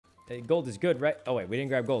Gold is good, right? Oh, wait. We didn't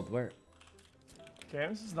grab gold. Where? Okay,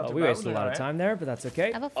 this is not too We bad. wasted a lot of time there, but that's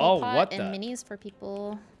okay. I have a full pot and the? minis for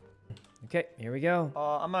people. Okay, here we go.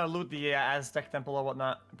 I'm gonna loot the Aztec temple or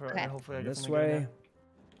whatnot. Okay. Hopefully I get This something good in way. there.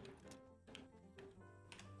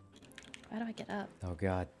 How do I get up? Oh,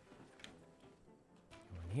 God.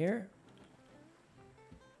 Going here.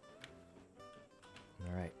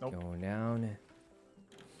 All right, Nope. going down.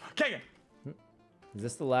 Okay. Is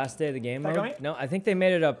this the last day of the game Back on me? mode? No, I think they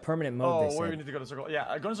made it a permanent mode. Oh, they we said. need to go to circle.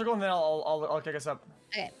 Yeah, go to circle and then I'll kick us up.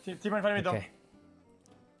 Okay. Team right in front of me, Okay.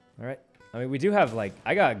 All right. I mean, we do have like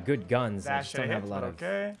I got good guns. though. I Dash just don't have a lot of.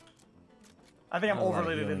 okay. I think I'm Not a lot of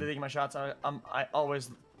overly healing. leading my shots. I always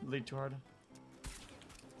lead too hard.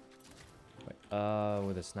 Wait,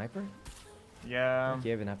 with a sniper? Yeah.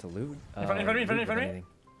 You even have to loot. In front of me, in front of me, in loot front of me. anything.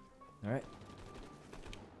 All right.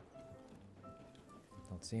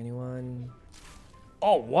 Don't see anyone.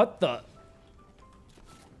 Oh, what the?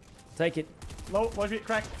 Take it. Low feet,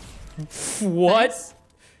 crack. What? Nice.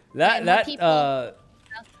 That more people.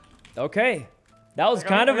 Okay. That was Go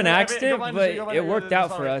kind of behind an me, accident, go behind but me, go behind it me, worked this out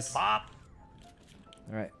is for fine. us. Bop.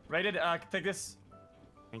 All right. Rated, take this.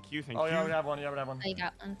 Thank you, thank Oh, you. you already have one, you already have one. Oh, you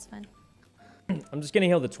got one. It's fine. I'm just gonna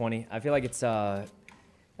heal the 20. I feel like it's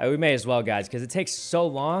we may as well, guys, because it takes so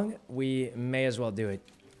long. We may as well do it.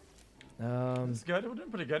 It's good, we're doing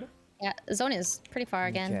pretty good. Yeah, the zone is pretty far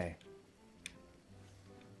again. Okay.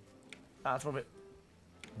 That's a little bit.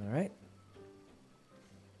 All right.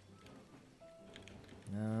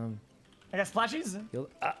 I got splashies.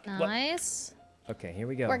 What? Nice. Okay, here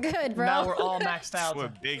we go. We're good, bro. Now we're all maxed out.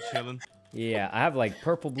 We're big chillin'. Yeah, I have like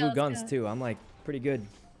purple blue Let's guns go. too. I'm like pretty good.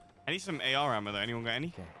 I need some AR ammo though. Anyone got any?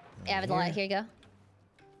 Okay. Yeah, I have a lot. Here you go.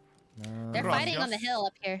 They're Gracias. fighting on the hill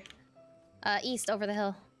up here. East over the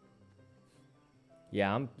hill.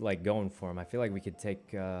 Yeah, I'm like going for them. I feel like we could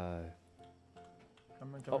take. Come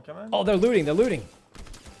on, come on, come on. Oh, they're looting. They're looting.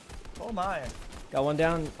 Oh my. Got one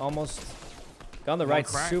down almost. Got on the One right,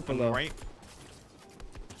 crack super on the low. right.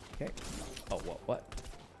 Okay. Oh, what?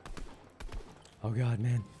 Oh God,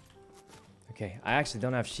 man. Okay, I actually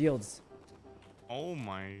don't have shields. Oh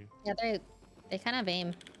my. Yeah, they kind of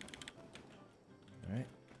aim. All right.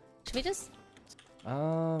 Should we just?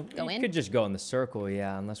 Go in? could just go in the circle,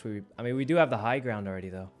 yeah. Unless we. I mean, we do have the high ground already,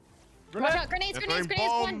 though. Watch out! Grenades! They're Grenades! throwing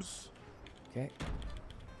Grenades! One. bombs. Okay.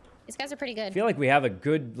 These guys are pretty I good. feel like we have a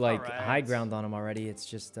good like Alright. high ground on them already. It's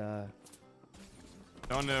just They're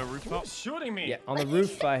on the rooftop. Who's shooting me? yeah. On the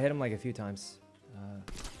roof, I hit him like a few times.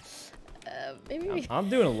 Maybe. I'm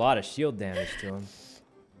doing a lot of shield damage to him.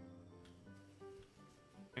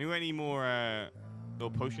 Anyone any more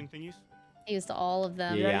little potion thingies? Used all of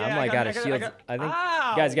them. Yeah, I'm I like got- out of I got- shields. I think,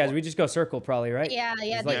 Ow! guys, we just go circle probably, right? Yeah.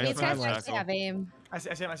 It's like These no guys time left. actually have aim. I see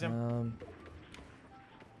him, I see him.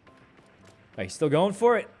 Are you still going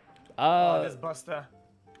for it? Oh, this buster.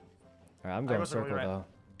 All right, I'm I going was circle right. though.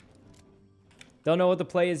 Don't know what the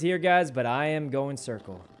play is here, guys, but I am going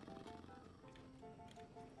circle.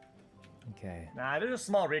 Okay. Nah, there's a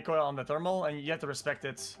small recoil on the thermal, and you have to respect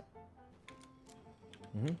it.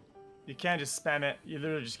 Mhm. You can't just spam it. You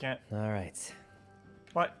literally just can't. All right.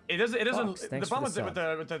 But it doesn't. It doesn't. Fox, The thanks problem for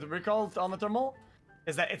with the the recoil on the thermal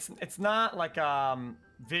is that it's not like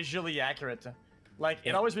visually accurate. Like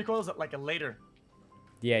it always recoils at like a later.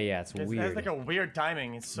 Yeah, it's It weird. has like a weird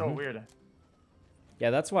timing. It's so weird. Yeah,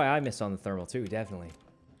 that's why I miss on the thermal too, definitely.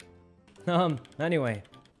 Anyway.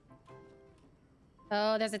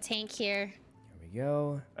 Oh, there's a tank here. Here we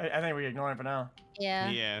go. I think we ignore it for now. Yeah.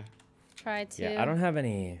 Yeah. Try to. Yeah, I don't have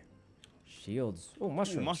any shields. Oh,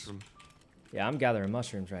 mushrooms. Ooh, mushroom. Yeah, I'm gathering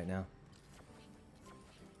mushrooms right now.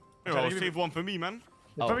 Here, I'll save one for me, man.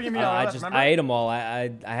 They probably give me I all just that, I ate them all. I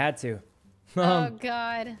had to. Oh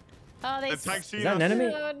God. Oh, they. The tag Is that an enemy?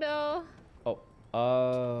 Oh no.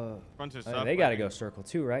 Front is I up, mean, they I gotta think. go circle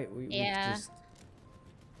too, right? We Yeah. just...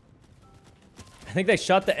 I think they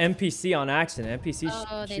shot the NPC on accident. NPC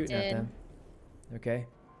Oh, they shooting at did. them. Okay.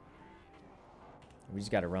 We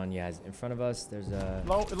just gotta run, yeah. In front of us, there's a.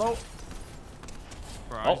 Low.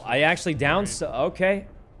 Oh, I actually downed. So okay,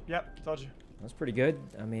 Yep, told you. that's pretty good.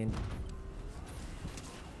 I mean,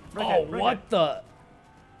 Break oh, it, break what it. the?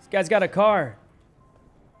 This guy's got a car.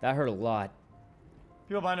 That hurt a lot.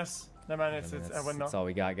 People behind us. Never mind. I It's mean, a window. that's all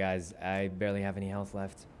we got, guys. I barely have any health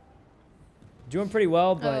left. Doing pretty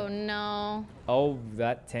well, but Oh no. oh,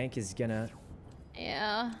 that tank is gonna.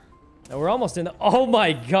 Yeah. And we're almost in the. Oh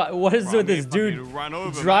my God! What is with this dude Run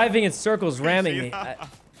over, driving in circles, ramming See me? that?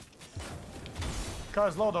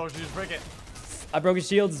 Car's low though. You just break it. I broke his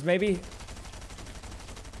shields, maybe.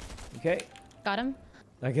 Okay. Got him.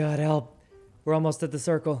 I got help. We're almost at the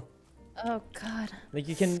circle. Oh God. Think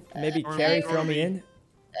you can maybe Throw carry, me, throw throw me me. in?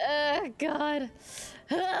 God.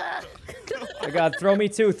 Oh God, throw me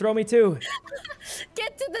too. Throw me too.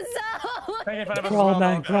 Get to the zone. Thank you for the Crawl,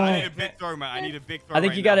 man, crawl. I need a big throw, man. I need a big throw. I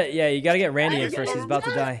think right you now. gotta. Yeah, you gotta get Randy in first. He's about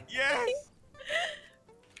to die. Yes.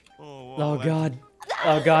 Oh, Oh God.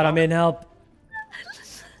 Oh God, I'm in. Help.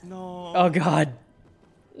 No. Oh God.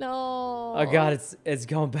 No. Oh God, it's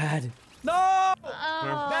going bad. No!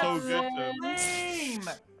 We're so good, though. Lame!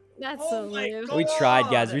 That's Oh so my lame. God. We tried,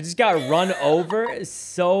 guys. We just got run over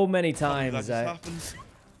so many times. That's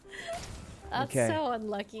Okay. so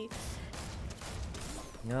unlucky.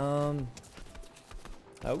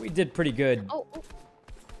 We did pretty good. Oh.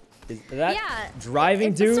 Is that Yeah, driving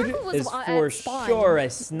if the dude circle was is at for spawn, sure a we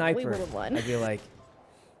sniper. would've won. I feel like.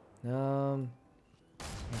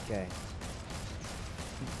 Okay.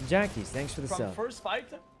 Jackies, thanks for the From sub. first fight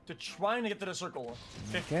to trying to get to the circle.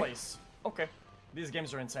 Fifth Okay. place. Okay. These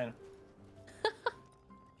games are insane.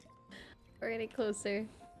 We're getting closer.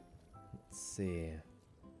 Let's see.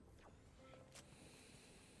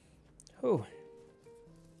 Whew.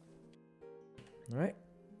 All right.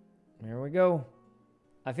 There we go.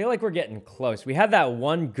 I feel like we're getting close. We had that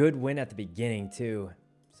one good win at the beginning, too.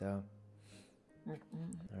 So. All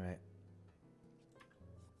right.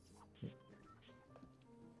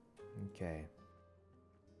 Okay.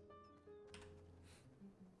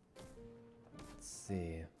 Let's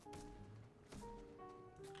see.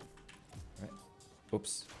 All right.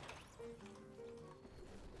 Oops.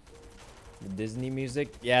 The Disney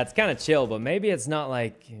music. Yeah, it's kind of chill, but maybe it's not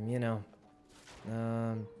like, you know.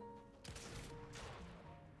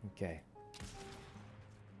 Okay.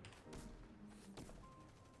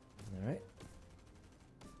 All right.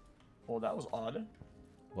 Oh, that was odd.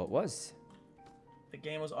 What was? The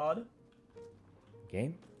game was odd.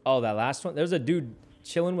 Game? Oh, that last one? There's a dude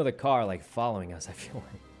chilling with a car, like, following us, I feel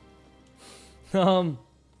like. A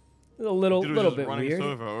little bit running weird.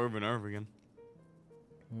 over and over again.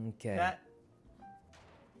 Okay. That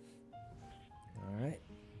All right.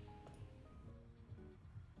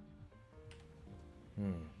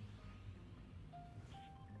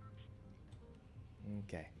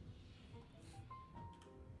 Okay.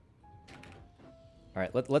 All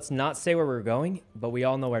right, let's not say where we're going, but we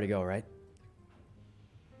all know where to go, right?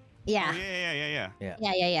 Yeah. Oh, yeah.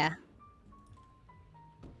 Yeah.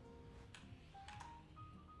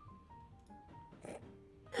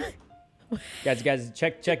 Guys,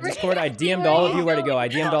 check Discord. I DM'd all of you where to go. I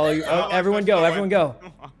DM'd all of you. Oh, everyone go.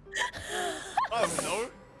 Oh no.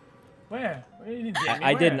 where? Where did you get me?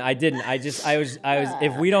 I Where? didn't. I was.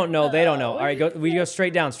 If we don't know, they don't know. All right, go. We go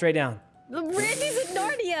straight down. Randy's in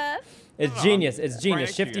Narnia. It's genius. Right Shifty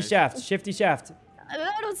next to you guys. Shifty shaft. No,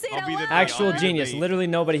 don't say it I'll out be the loud. Actual I'll genius. be- Literally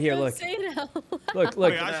nobody here. Don't Look. say it out loud. Look.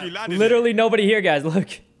 Wait, I actually landed Literally nobody here, guys. Look.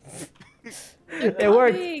 It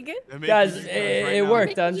worked. Big. They're making Guys, U-turns it right now.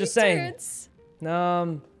 worked. I'm just saying.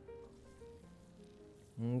 U-turns.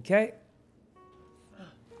 Okay.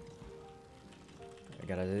 I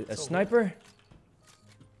got a sniper.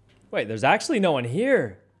 Wait, there's actually no one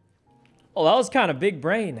here. Oh, that was kind of big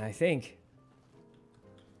brain, I think.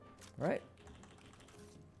 All right.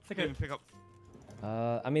 Can't even pick up.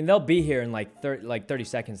 I mean, they'll be here in like 30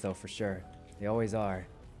 seconds, though, for sure. They always are.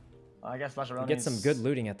 I guess flash around. Get some good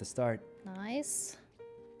looting at the start. Nice.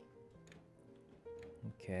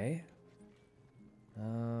 Okay.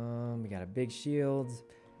 We got a big shield.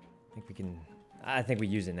 I think we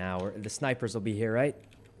use it now. The snipers will be here, right?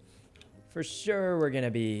 For sure, we're gonna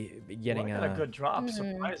be getting Got a good drop,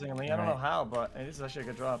 surprisingly. I don't know Alright. how, but it is actually a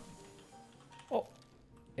good drop. Oh,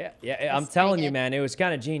 yeah. I'm telling you, man, it was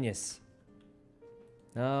kind of genius.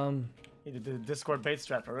 He did the Discord bait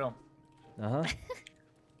strat for real. All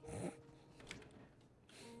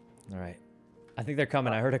right. I think they're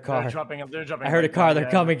coming. I heard a car. They're dropping. I heard a car. They're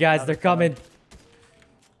coming, guys. They're coming.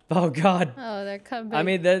 Oh God. Oh, they're coming. I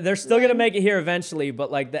mean, they're still gonna make it here eventually,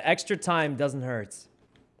 but like the extra time doesn't hurt.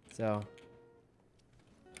 So.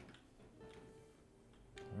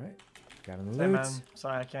 All right. Grabbing the Hey loot. man,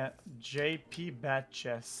 sorry I can't. JP Bat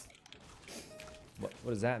Chest. What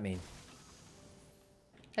does that mean?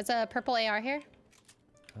 There's a purple AR here.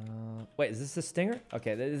 Wait, is this the stinger?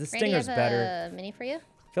 Okay, the Randy, stinger's I have better. a mini for you.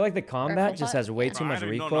 I feel like the combat full just pot? has way too Bro, much I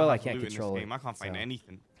don't know recoil. how I to can't loot in this control it. game. I can't find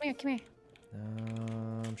anything. Come here.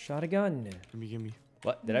 Shot a gun. Gimme.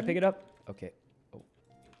 What? Did I pick it up? Okay. Oh. All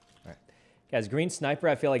right. Guys, green sniper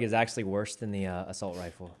I feel like is actually worse than the assault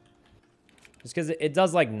rifle. Just because it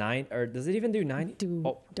does like 9, or does it even do 90? Dude,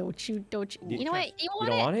 Oh, don't you. You know what? You you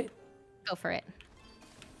don't want it? Go for it.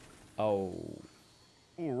 Oh.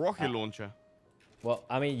 Oh, rocket launcher. Well,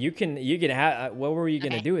 I mean, you can have. What were you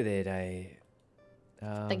gonna Okay. do with it?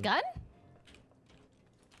 The gun?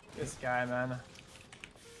 This guy, man.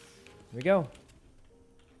 Here we go.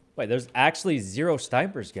 Wait, there's actually 0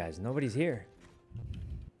 snipers, guys. Nobody's here.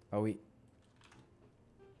 Are we?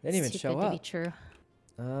 They didn't even show To up. be true.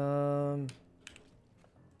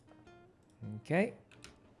 Okay.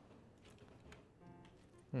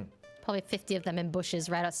 Probably 50 of them in bushes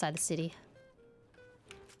right outside the city.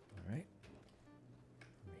 All right.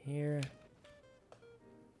 Here.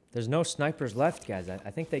 There's no snipers left, guys. I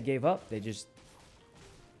think they gave up. They just...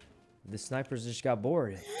 The snipers just got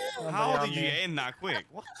bored. How did you get in that quick?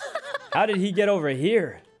 What? How did he get over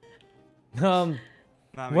here? That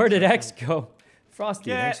Where makes did sense. X go? Frosty,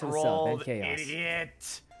 thanks Get for the sub. rolled, And Chaos.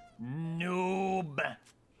 idiot. Noob.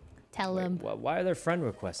 Tell Wait, them. why are there friend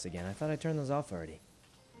requests again? I thought I turned those off already.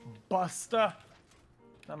 Buster.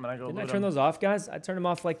 I'm gonna go Didn't I loot turn him. those off, guys? I turned them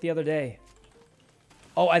off like the other day.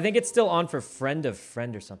 Oh, I think it's still on for friend of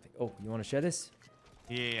friend or something. Oh, you want to share this?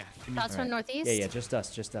 Yeah. Shots from northeast? Yeah, just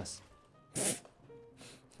us, just us.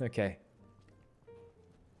 Okay.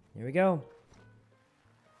 Here we go.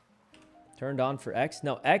 Turned on for X.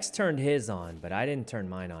 No, X turned his on, but I didn't turn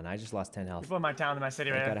mine on. I just lost 10 health. People in my town, in my city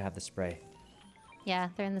I right gotta here. have the spray. Yeah,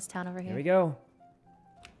 they're in this town over Here here. we go.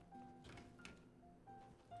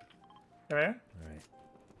 Right here? All right.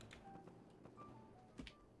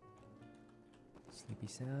 Sleepy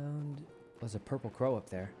sound. There's a purple crow up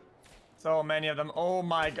there. So many of them. Oh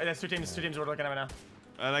my god. There's two teams we're looking at right now.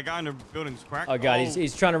 That guy in the building's cracked. Oh god,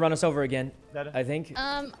 he's trying to run us over again. Dead. I think.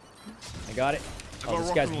 I Um, got it. I Oh, got this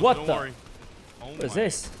rocket guy's launcher, what don't the? worry. Oh What is my.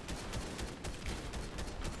 this?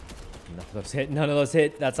 None of those hit. None of those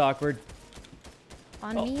hit. That's awkward.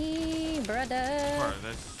 on Oh. me, brother. Bro,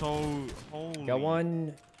 that's so holy. Got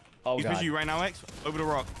one. Oh He's god. with you right now, X. Over the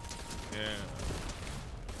rock. Yeah.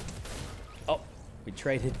 Oh, we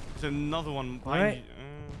traded. There's another one behind Alright. you.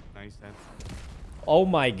 Nice, dead. Oh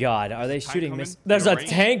my god, are they Tank shooting coming? this? There's You're a right.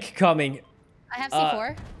 tank coming. I have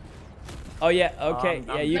C4. Oh yeah, okay.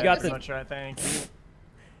 I'm Yeah, you dead got as the. much, I think.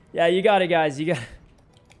 Yeah, you got it, guys. You got.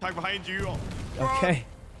 Tank behind you. Okay.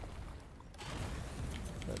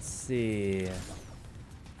 Let's see.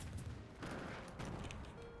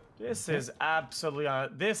 This is absolutely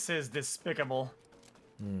this is despicable.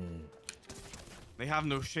 They have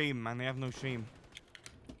no shame, man. They have no shame.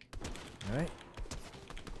 All right.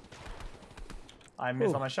 I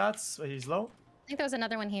missed Ooh. all my shots. He's low. I think there was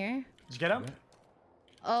another one here. Did you get him?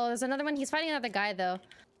 Oh, there's another one. He's fighting another guy though.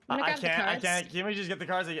 I'm gonna I grab the can't. I cards. can't. Can we just get the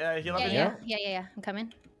cards? Heal Yeah, up yeah, here? yeah. I'm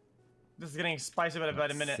coming. This is getting spicy by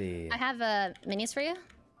about a Let's minute. see. I have minis for you.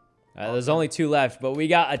 There's only 2 left, but we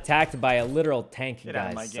got attacked by a literal tank, Get out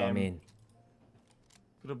of my guys. So I game. mean,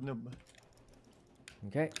 Noob, noob.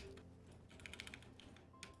 okay.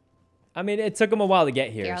 I mean, it took them a while to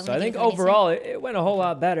get here, Here, I'll so I give think you the minis overall it went a whole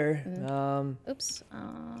lot better. Oops.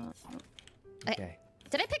 Okay.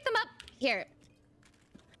 Did I pick them up? Here.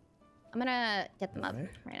 I'm gonna get them up Alright.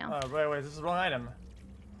 right now. Wait. This is the wrong item.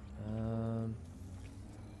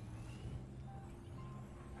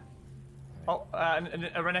 Oh,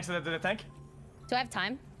 right next to the tank. Do I have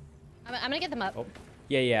time? I'm gonna get them up. Oh,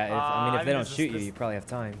 yeah. I mean, I if they think don't this is- shoot you, this- you probably have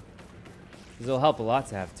time. Because it'll help a lot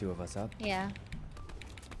to have 2 of us up. Yeah.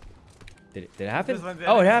 Did it happen? This is- Oh, it this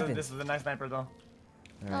is- happened. This is a nice sniper though. All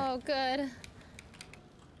right. Oh, good. Over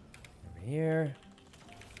here.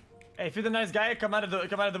 Hey, if you're the nice guy, come out of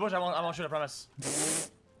the bush. I won't shoot. I promise.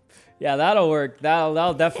 Yeah, that'll work.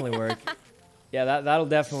 That'll definitely work. Yeah, that'll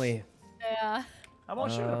definitely. Yeah. I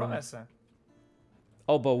won't shoot. I promise.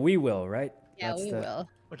 Oh, but we will, right? Yeah, That's we the- will.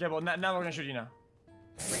 Okay, well now we're gonna shoot you now.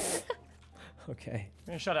 Okay.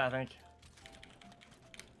 We're gonna shut it, I think.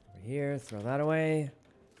 Over here, throw that away.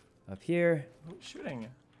 Up here. Who's shooting?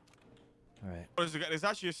 All right. Oh, there's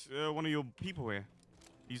actually one of your people here.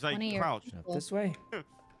 He's like One of your crouched. Up Cool. this way.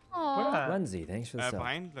 Aww. Where? Lindsay, thanks for the sub.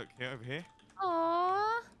 Behind. Look here, over here.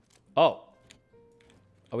 Aww. Oh.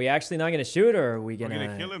 Are we actually not gonna shoot, or are we We're gonna?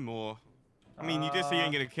 gonna kill him, or? I mean, you did say you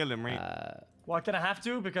ain't gonna kill him, right? Well, can I have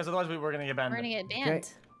to? Because otherwise we're gonna get banned. We're gonna get banned.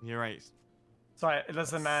 You're right. Sorry,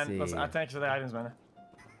 listen, man. see. Listen, thanks for the items, man.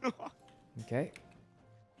 Okay.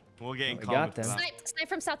 We're getting We calm got with them. that. Snipe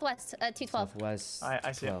from southwest, 212. Southwest.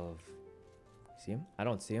 I see him. 12. See him? I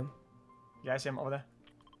don't see him. Yeah, I see him over there.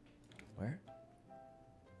 Where?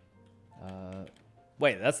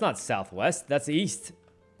 Wait, that's not southwest. That's east.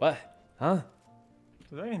 What? Huh?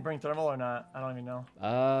 Do they even bring thermal or not? I don't even know.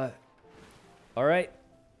 All right.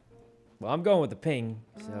 Well, I'm going with the ping.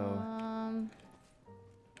 So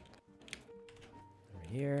over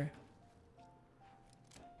here.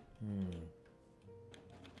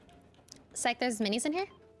 Psych, there's minis in here?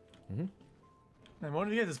 Man, one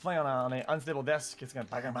of you guys is playing on an unstable desk. It's gonna.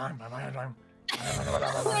 What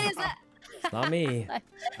is that? It's not me.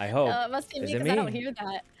 I hope. No, it must be Is me it because I don't me? hear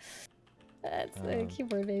that. That's the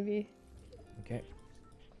keyboard baby. Okay.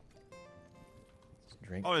 Let's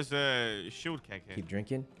drink. Oh, there's a shield keg here. Keep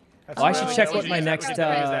drinking. That's Oh, I should really check good. what my Use next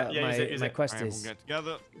that. Yeah, use my it. quest Alright, is. we'll get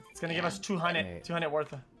together. It's gonna give us 200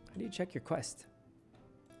 worth. How do you check your quest?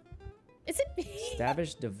 Is it me?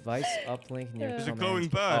 Establish device uplink near There's a command. glowing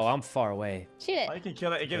bird. Oh, I'm far away. Shoot it. Oh, you can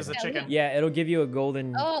kill it. It gives us a chicken. Yeah, it'll give you a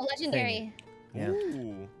golden. Oh, legendary. Yeah.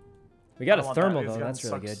 Ooh. We got I a don't want thermal that. This though. gun That's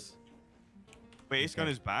really good. sucks. Wait, this gun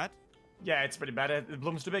is bad? Yeah, it's pretty bad. The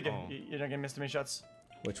bloom's too big. Oh. You're not getting me shots.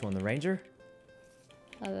 Which one? The ranger?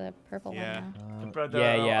 Oh, the purple Yeah. one. The-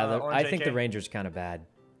 Yeah. orange I think the AK. ranger's kind of bad.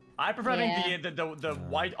 I prefer having Yeah. the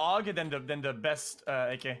white AUG than the best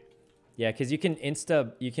AK. Yeah, because you can peek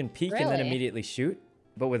and then Really? immediately shoot.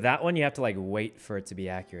 But with that one, you have to like wait for it to be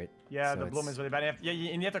accurate. Yeah, So the bloom it's- is really bad. And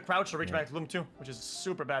you have to crouch to reach back to bloom too, which is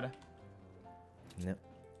super bad. No.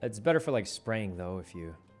 It's better for like spraying though if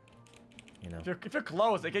you know. If you're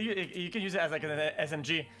close, like, you can use it as like an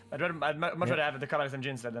SMG. I'd much rather have the combat SMG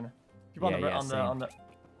instead than. Keep on Yeah, on the.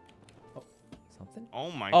 Something?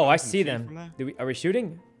 Oh my Oh, god. I can see from them. there. Are we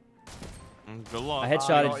shooting? Good luck. I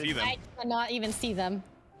headshotted- don't see them. I cannot even see them.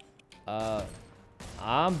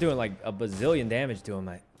 I'm doing like a bazillion damage to him.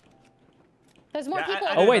 There's more Yeah, people.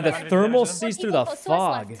 I Oh wait, didn't the have any thermal damage to sees More through the people close to us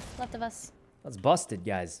fog. left of us. That's busted,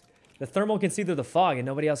 guys. The thermal can see through the fog and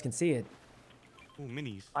nobody else can see it. Ooh,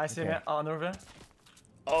 minis. I see Okay. him on the roof.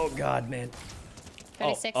 Oh god, man.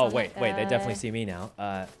 36 Oh on wait, that wait, they definitely guy. see me now.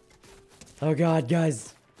 Oh god,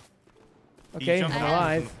 guys. He's Okay, I'm jumping around on the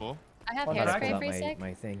alive. floor. I have Well, hairspray that's for a sec.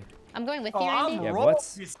 my thing. I'm going with Oh, you, I'm Randy. Yeah, rolling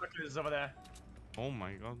what's- these suckers over there. Oh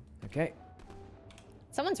my god. Okay.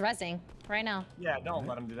 Someone's rezzing right now. Yeah, don't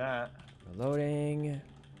let him do that. Reloading.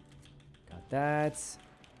 Got that.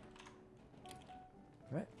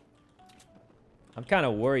 Alright. I'm kind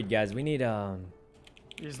of worried, guys. We need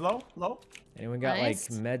He's low. anyone got Nice.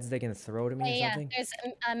 like meds they can throw to me or Yeah, something? there's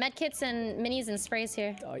med kits and minis and sprays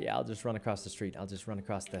here. Oh yeah, I'll just run across the street. I'll just run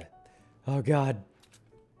across the. Oh god.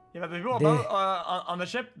 Yeah, but the people Damn. above, on the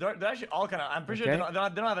ship, they're actually all kind of. I'm pretty sure Okay. they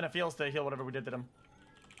don't have enough heals to heal whatever we did to them.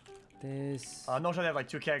 This. No, sure they have like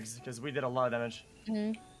 2 kegs because we did a lot of damage.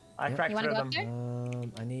 Mhm. I You cracked wanna 3 go of up them.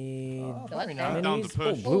 there? I need. Oh, Go very up there. nice. Down to Minis?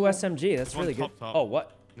 Oh, push. blue SMG. That's One really good. top, top. Oh,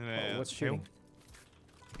 what? Yeah, What's hill. shooting?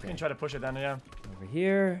 You can try to push it down, yeah. Over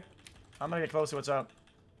here. I'm gonna get close to what's up.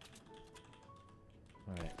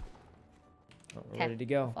 All right. Oh, we're Okay. ready to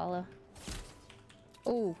go. Follow.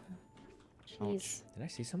 Ooh. Jeez. Did I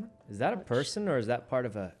see someone? Is that a Ouch. person or is that part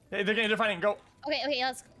of a? Hey, they're fighting. Go. Okay,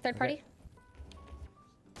 let's third party.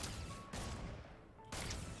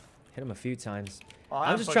 Hit them a few times. Oh,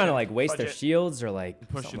 I'm just trying to like waste Fudge their it. shields or like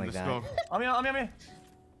Pushing something like the that. smoke. I'm here.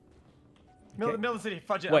 Middle of the city.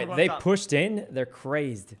 Fudge it. Wait, I'm going they top. pushed in? They're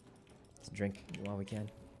crazed. Let's drink while we can.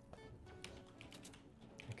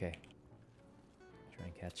 Okay. Try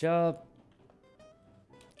and catch up.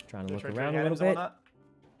 Trying to look Trade around a items little and bit. whatnot.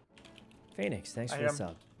 Phoenix, thanks I for the am.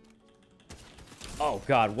 sub. Oh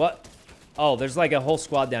god, what? Oh, there's like a whole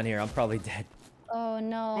squad down here. I'm probably dead. Oh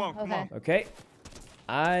no. Come on, Okay. Okay.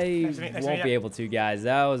 I Next to me, won't be yeah. able to, guys.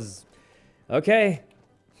 That was okay.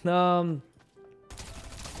 Let's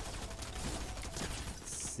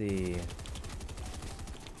see.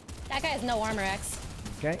 That guy has no armor, X.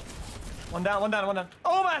 Okay. One down.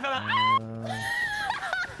 Oh my! I fell down. Uh,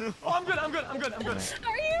 Oh, I'm good.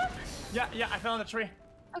 Are you? Yeah, I fell on the tree.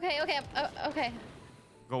 Okay. Okay.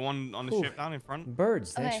 Got one on the Ooh. ship down in front.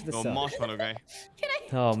 birds, thanks Okay. for the Got a sub. marshmallow guy. Can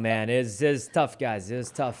I? Oh man, it's tough, guys. It was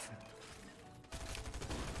tough.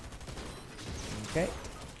 Okay.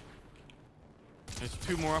 There's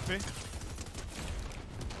 2 more up here.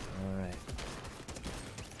 All right.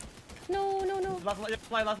 No. Last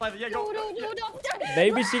life. Yeah, go. No.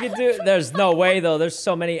 Maybe she could do it. There's no way though. There's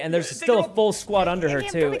so many, and there's still a full squad under her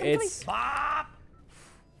too. It's Bop.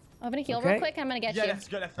 I'm gonna heal Okay. real quick. I'm gonna get Yeah, you. that's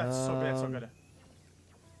good. That's so good. That's so good.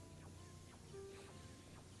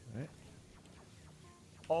 Alright.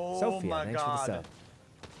 Oh Sophia, my thanks for the god. sub.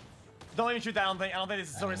 Don't even shoot that. I don't think this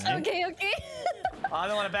is so risky. Okay. I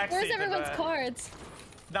don't want to backseat. Where's it, everyone's but- cards?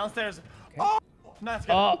 Downstairs. Oh, no, that's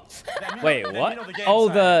good. Oh, Damn, you wait, know- what? you know the game, Oh,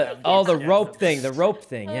 sorry. the Yeah. rope thing. The rope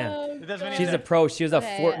thing. Yeah. Oh, It doesn't mean She's a anything. pro. She was a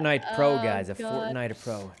Okay, Fortnite pro, oh, guys. A God. Fortnite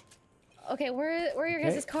pro. Okay, where are your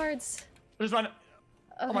Okay. guys' cards? There's one.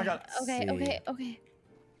 Okay. my God. Okay. See.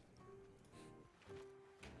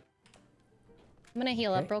 I'm gonna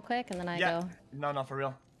heal up Okay. real quick and then I Yeah. go. No, for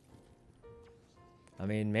real. I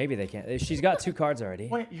mean, maybe they can't. She's got 2 cards already.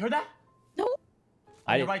 Wait, you heard that? No.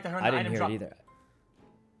 I you're didn't, right, I heard I the didn't item hear drop. it either.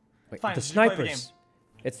 Wait, Fine, the just play the snipers.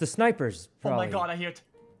 It's the snipers. Oh Probably. my god, I hear it.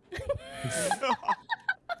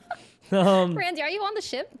 Randy, are you on the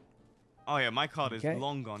ship? Oh yeah, my card is Okay.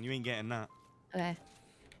 long gone. You ain't getting that. Okay.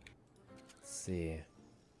 Let's see.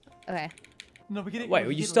 Okay. No, we get it.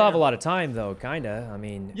 Wait, you still have a lot of time though, kinda. I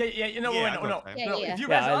mean. Yeah, yeah, no, Yeah, I no, got no. time. Yeah, No, yeah. if you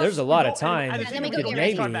Yeah, res there's us, a lot we of go time. and And then we we go could get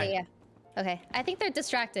maybe- ready. back. Yeah. Okay. I think they're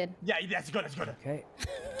distracted. Yeah, that's good. That's good. Okay.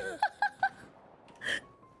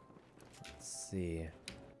 Let's see.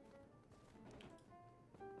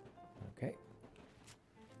 Okay.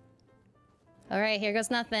 All right, here goes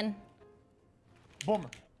nothing. Boom.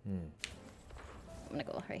 I'm gonna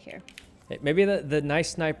go right here. Hey, maybe the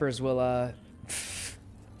nice snipers will,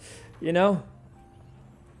 you know?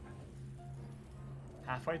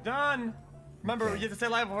 Halfway done. Remember, you have to stay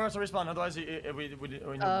alive before us to respawn. Otherwise, we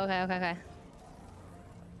Oh, okay, okay, okay.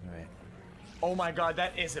 All right. Oh my god,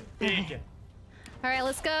 that is a big. All right,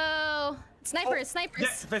 let's go. Snipers, snipers.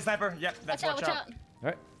 Yeah, the sniper. Yep, that's Watch out, watch out. All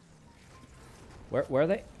right. Where are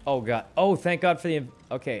they? Oh god. Oh, thank God for the.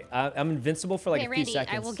 Okay, I'm invincible for like Okay, a few Randy,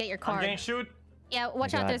 seconds. I will get your I'm card. getting shoot. Yeah,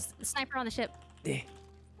 watch out. God. There's a sniper on the ship. Oh,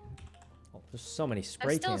 there's so many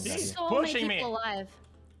spray There's still cans out here. so many pushing people me. alive.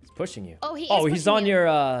 He's pushing you. Oh, he Oh, is he's pushing on you.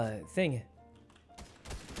 your thing.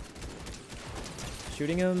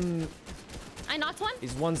 Shooting him. I knocked one.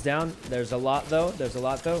 He's one's down. There's a lot though. There's a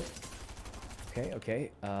lot though. Okay,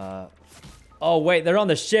 okay. Oh wait, they're on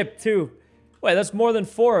the ship too. Wait, that's more than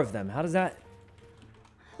 4 of them. How does that?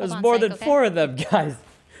 There's on, more Syke, than okay? 4 of them, guys.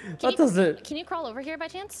 That doesn't. Can you crawl over here by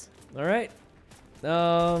chance? All right.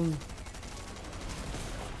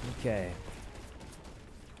 Okay.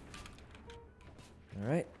 All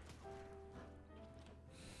right.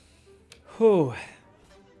 Whew.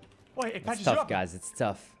 Wait, it It's patches you tough, up. guys. It's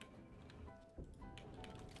tough.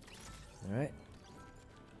 All right.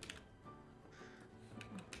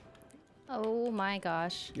 Oh my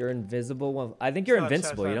gosh. You're invisible. Well, I think you're Sorry, sorry,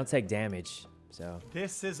 invincible. You sorry. don't take damage. So,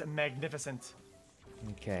 This is magnificent.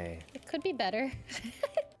 okay. It could be better.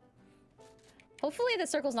 Hopefully the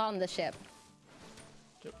circle's not on the ship.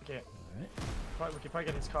 Okay. All right. We can probably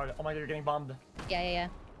get his card. Oh my god, you're getting bombed. Yeah, yeah, yeah.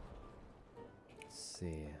 Let's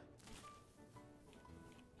see.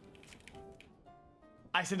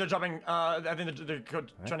 I think they're dropping. I think they're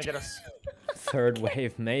trying to get us. Third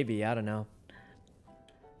wave, maybe. I don't know.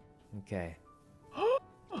 Okay.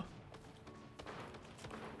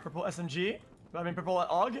 Purple SMG. I mean, purple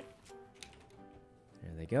AUG.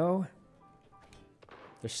 There they go.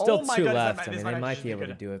 There's still Oh my 2 God, left. I this mean, might they might actually be be able to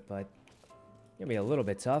good. do it, but gonna be a little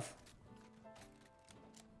bit tough.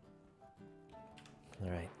 All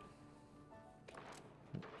right.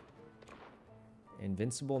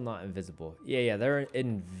 Invincible, not invisible. Yeah, they're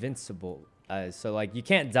invincible. So like you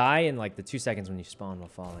can't die in like the 2 seconds when you spawn while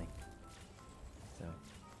falling. So.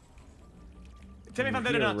 Tell me if I'm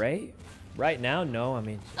Can dead you or hear not. Ray? Right now, no. I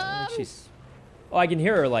mean, I think she's. Oh, I can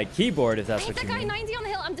hear her like keyboard if I that's hit what that you guy mean. 90 on the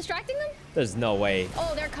hill. I'm distracting them. There's no way.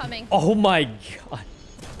 Oh, they're coming. Oh my god.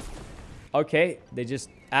 Okay, they just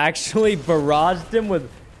actually barraged him with.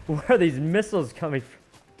 Where are these missiles coming from?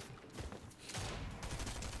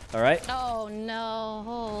 All right. Oh no,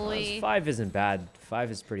 holy. 5 isn't bad.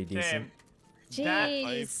 5 is pretty decent.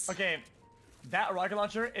 Jeez. Okay, that rocket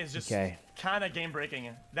launcher is just Okay. kind of game breaking.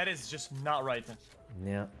 That is just not right.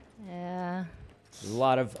 Yeah. Yeah. A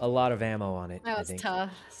lot of ammo on it. That I was think.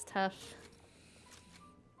 tough. It's tough.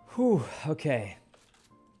 Whew. Okay.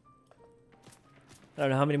 I don't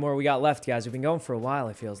know how many more we got left, guys. We've been going for a while.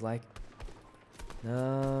 It feels like.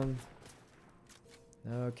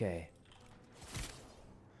 Okay.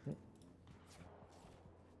 Here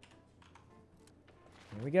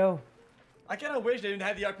we go. I kind of wish they didn't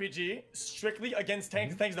have the RPG strictly against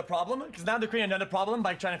tanks. Tanks the problem, because now they're creating another problem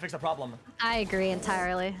by trying to fix the problem. I agree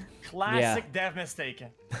entirely. Classic dev mistake.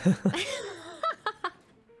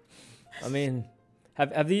 I mean,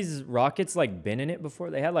 have these rockets like been in it before?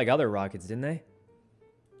 They had like other rockets, didn't they?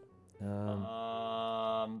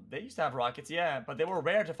 They used to have rockets, yeah, but they were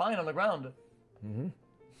rare to find on the ground.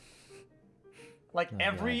 Like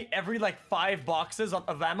every like 5 boxes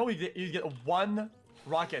of ammo, you get 1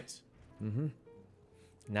 rocket.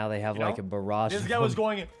 Now they have You know? like a barrage. This of guy was them.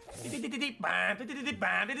 going, and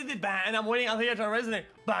I'm waiting out here trying to resonate.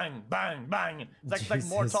 Bang, bang, bang. It's like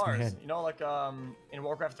Jesus, mortars. man. You know, like in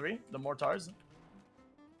Warcraft 3, the mortars.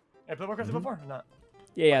 I played Warcraft 3 before or not?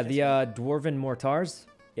 Yeah, the dwarven mortars.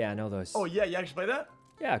 Yeah, I know those. Oh yeah, you actually played that?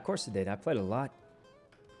 Yeah, of course I did. I played a lot.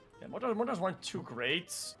 Yeah, mortars weren't too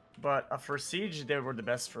great, but for siege they were the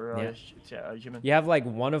best for human. You have like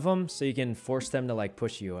one of them, so you can force them to like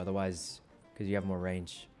push you. Otherwise, because you have more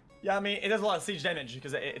range. Yeah, I mean it does a lot of siege damage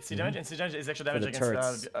because it's siege damage, and siege damage is extra damage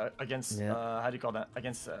the against Yeah. how do you call that?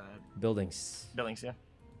 Against Buildings. buildings, yeah.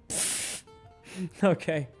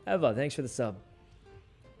 Okay. Eva, thanks for the sub.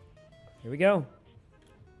 Here we go.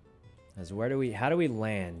 As how do we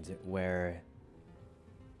land where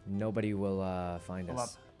nobody will find Hold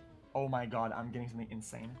us? up. Oh my god, I'm getting something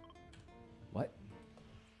insane. What?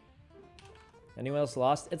 Anyone else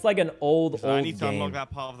lost? It's like an old I need to game. unlock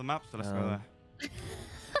that part of the map, so let's go there.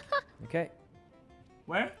 Okay.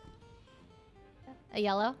 Where? A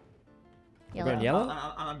yellow. We're going yellow?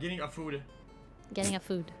 I'm getting a food. Getting a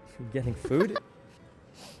food. You're getting food?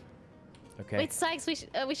 Okay. Wait, Sykes, we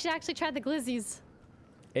should actually try the glizzies.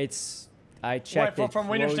 I checked it from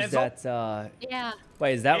Wiener closed Schnitzel? Yeah.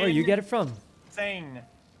 Wait, is that where you get it from? Insane.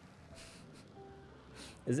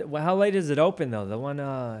 Is it? Well, how late is it open though? The one.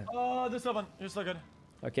 Oh, this one. You're so good.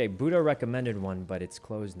 Okay, Buddha recommended one, but it's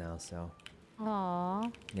closed now. So.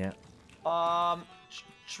 Aww. Yeah.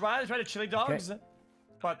 Try the chili dogs,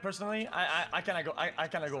 but personally, I kind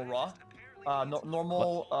of go raw.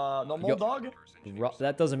 Normal dog. Raw,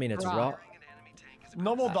 that doesn't mean it's raw.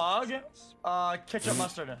 Normal dog. Ketchup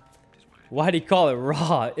mustard. Why'd he call it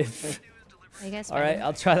raw? If. Are you guys All right, fighting?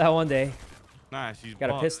 I'll try that one day. Nice, he's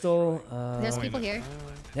Got a pistol. There's people here.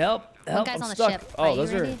 Help! One guy's I'm on the stuck. ship. Oh, Are you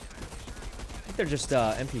those are. ready? I think they're just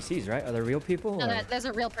NPCs, right? Are they real people? No, or- there's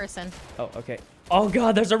a real person. Oh, okay. Oh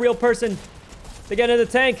god, there's a real person. They get in the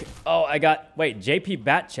tank. Oh, I got. Wait, JP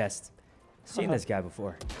Bat Chest. Seen this guy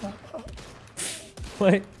before.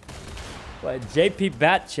 What? What? JP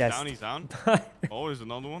Bat Chest. Down, he's down. Oh, there's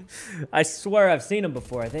another one. I swear I've seen him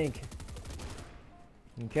before. I think.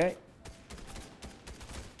 Okay.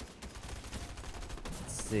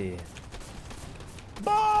 Let's see.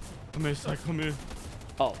 Come here, Syke, come here.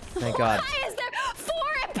 Oh, thank God. Why is there 4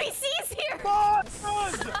 NPCs here?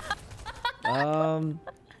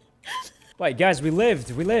 Wait, guys, we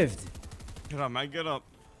lived. We lived. Get up, man, get up.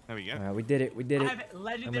 There we go. All right, we did it. We did I it. have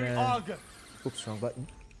legendary I'm gonna- og. Oops, wrong button.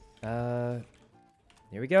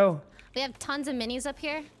 Here we go. We have tons of minis up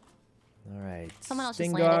here. All right. Someone else just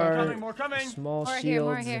Sting landed. guard, More coming. Small More shields. here,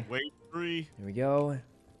 more here. Wait, 3. Here we go.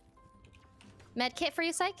 Med kit for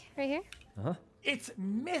you, Syke, right here. Uh-huh. It's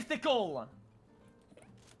mythical.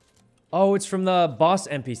 Oh, it's from the boss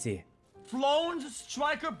NPC. Flown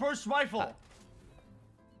striker burst rifle.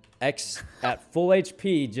 X at full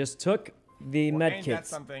HP just took the med Ain't that kits.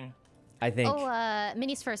 something? I think. Oh,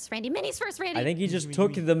 minis first, Randy. Minis first, Randy. I think he just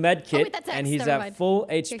took the med kit wait, that's and X, he's never at mind. full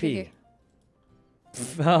Here, HP. here.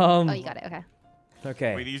 Um, Oh, you got it. Okay.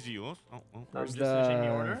 Okay. Wait, these are yours? Oh, oh. I'm Where's just switching the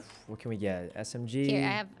the? order. What can we get? SMG. Here,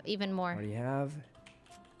 I have even more. What do you have?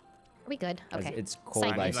 Are we good? Okay. It's cold.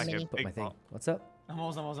 Syke I needs a like a mini. put my big thing. pot. What's up? I'm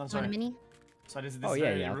almost Want a sorry. mini? So this Oh, is yeah,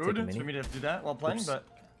 very yeah, I'll take rude a mini. for me to do that while playing, Oops. but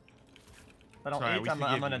if I don't Sorry, eat, we I'm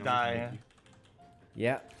forgive gonna you, we die. forgive you.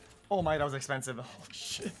 Yeah. Oh my, that was expensive. Oh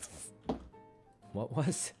shit. What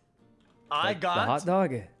was? I The hot got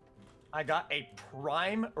dog. a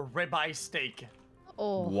prime ribeye steak.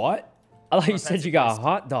 Oh. What? I thought you said fancy you got feast.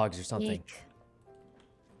 hot dogs or something. Eek.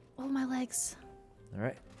 Oh, my legs. All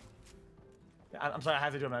right. I'm sorry, I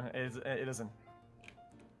have to do it, man. It isn't.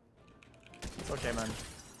 It's okay, man.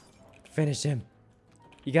 Finish him.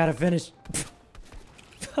 You gotta finish.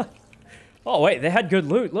 Oh wait, they had good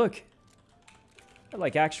loot. Look. They had,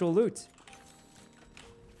 like actual loot.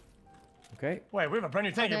 Okay. Wait, we have a brand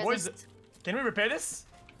new tank here, there's boys. this- Can we repair this?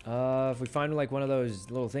 If we find like one of those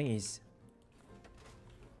little thingies.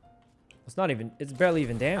 It's not even. It's barely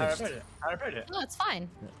even I damaged. repaired it. I repaired it. No, it's fine.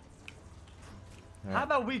 How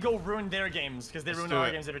about we go ruin their games? Because they ruin do our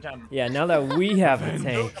it. games every time. Yeah. Now that we have a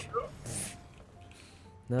tank.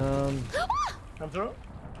 Come through.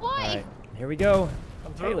 Why? All right. Here we go.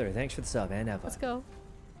 Come through. Taylor, thanks for the sub, and Eva. Let's go.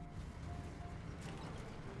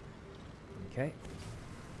 Okay.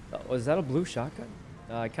 Oh, was that a blue shotgun?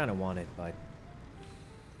 I kind of want it, but.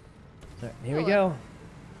 All right, here we Oh, go.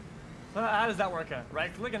 So how does that work?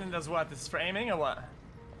 Right click and then does what? This is for aiming or what?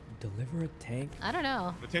 Deliver a tank. I don't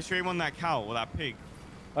know. The test stream on that cow or that pig.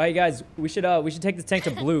 All right, guys, we should take the tank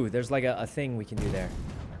to blue. There's like a thing we can do there.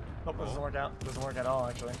 Nope, this doesn't work out. Doesn't work at all,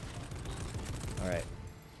 actually. All right.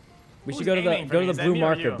 We Who's should go to aiming for me? Is that blue me or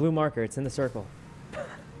marker. you? Blue marker. It's in the circle.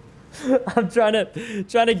 I'm trying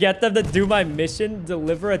to get them to do my mission.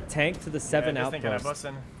 Deliver a tank to the 7 yeah, thinking of outposts.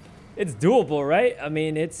 busting. It's doable, right? I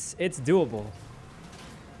mean, it's doable.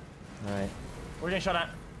 All right. We're getting shot at.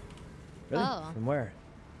 Really? Oh. From where?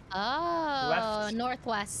 Oh, Left.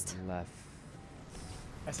 northwest. Left.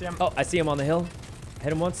 I see him. Oh, I see him on the hill.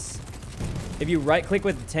 Hit him once. If you right-click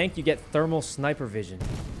with the tank, you get thermal sniper vision.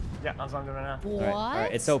 Yeah, that's what I'm doing right now. What? All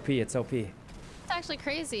right. It's OP. It's OP. It's actually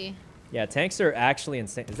crazy. Yeah, tanks are actually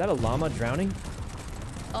insane. Is that a llama drowning?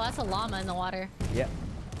 Oh, that's a llama in the water. Yeah.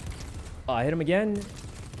 Oh, I hit him again.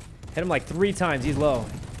 Hit him like 3 times. He's low.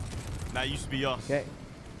 That used to be us. Okay.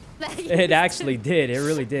 It actually did. It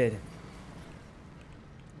really did.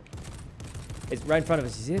 It's right in front of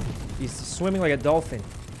us. You see it? He's swimming like a dolphin.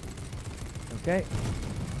 Okay.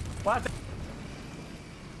 What?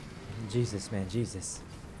 Jesus, man, Jesus.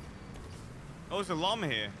 Oh, there's a llama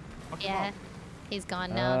here. Fuck him Yeah. up. He's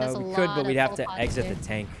gone now. There's a We lot could, but we'd of have to full exit pods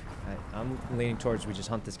the here. tank. I'm leaning towards we just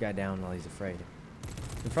hunt this guy down while he's afraid.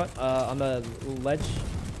 In front, on the ledge.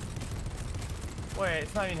 Wait,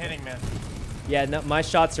 it's not even hitting, man. Yeah, no, my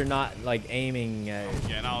shots are not like aiming.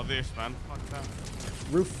 Getting out of this, man. Fuck that.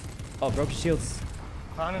 Roof. Oh, broke shields.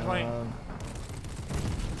 120.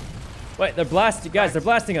 Wait, they're blasting, guys. They're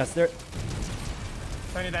blasting us. They're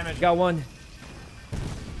 20 damage. got one.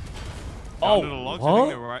 Under the logs, I think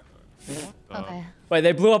they Huh? were right. What the? Okay. Wait,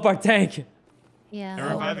 they blew up our tank. They're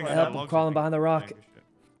Yeah. reviving help, under I'm logs, I crawling think. behind the rock. Good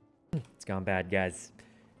shit. It's gone bad, guys.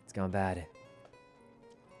 It's gone bad.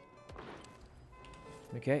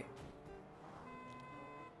 Okay.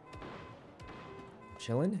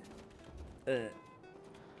 Chilling. This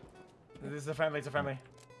is a friendly, it's a friendly.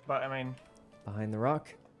 But, I mean, Behind the rock.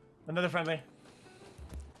 another friendly.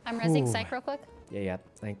 I'm resing Ooh. Psych real quick. Yeah,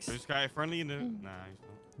 thanks. Is this guy friendly? No, nah, he's not.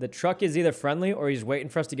 The truck is either friendly or he's waiting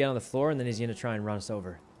for us to get on the floor and then he's gonna try and run us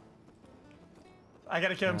over. I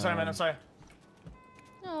gotta kill him, sorry, man, I'm sorry.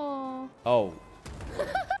 Oh. Oh.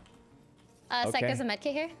 Psych, Okay. there's a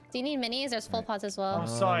medkit here. Do you need minis? There's full pods as well. I'm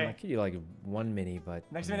sorry. I could do like one mini, but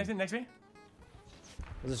Next to me, next to me, next to me.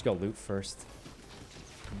 we'll just go loot first.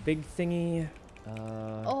 Big thingy.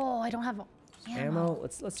 Oh, I don't have Ammo.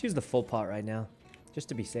 Let's use the full pot right now, just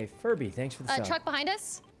to be safe. Furby, thanks for the sub. truck behind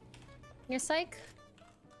us. Near Psych.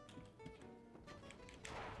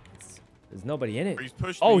 There's nobody in it. He's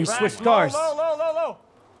pushed Oh, me he back. switched Low, cars. low, low, low, low.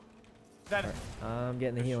 Dead. I'm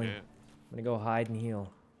getting the Good healing. shit. I'm gonna go hide and heal.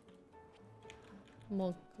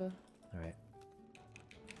 Okay. All right.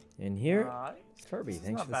 In here, Nice. Furby, It's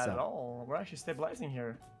thanks not for the bad sub. at all. We're actually stabilizing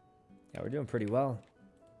here. Yeah, we're doing pretty well.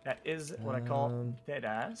 That is what I call Um, dead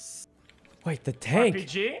ass. Wait, the tank.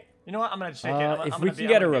 RPG? You know what? I'm gonna take it. If I'm we gonna can be-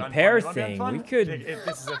 get I'm a gonna be repair unfun. You wanna be thing, unfun? we could-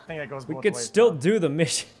 This is a thing that goes We both could ways, still pal. do the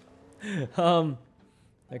mission.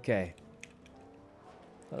 Okay.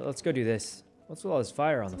 Let's go do this. What's with all this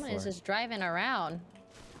fire on the Someone floor? is just driving around.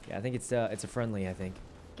 Yeah, I think it's a friendly. I think.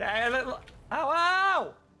 Okay, ow,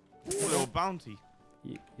 ow! Ooh, little bounty.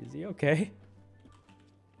 Is he okay?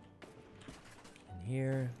 In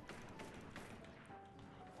here.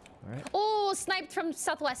 All right. Oh, sniped from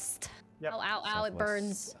southwest. Yep. Ow, ow, ow, it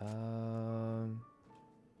burns.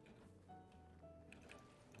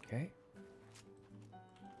 Okay.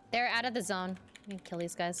 They're out of the zone. We can kill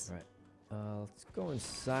these guys. All right. Let's go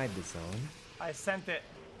inside the zone. I sent it.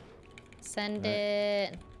 Send Right.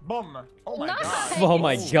 it. Boom. Oh my Nice. god. Oh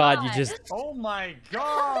my God! You God. just Oh my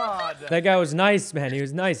god. that guy was nice, man. He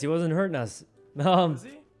was nice. He wasn't hurting us. Is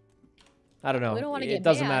he? I don't know. We don't wanna It get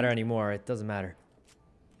doesn't matter banned. anymore. It doesn't matter.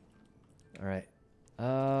 All right.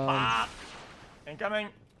 Ah. Incoming.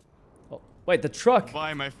 Oh, wait, the truck.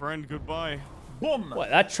 Goodbye, my friend. Goodbye. Boom. What?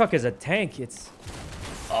 That truck is a tank. It's.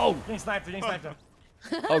 Oh. Getting sniped, getting sniped.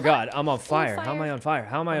 Oh God, I'm on fire. How am I on fire?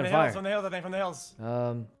 How am I From on the hills, fire? from the hills, I think, from the hills.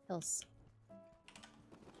 Hills. Nope.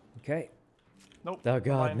 Okay. Oh never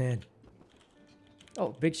God, mind. man. Oh,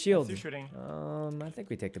 big shield. What's you shooting? I think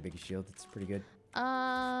we take the big shield. It's pretty good.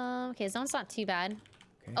 Okay, zone's not too bad.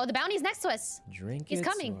 Okay. Oh, the bounty's next to us. Drink He's it,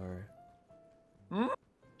 coming. or-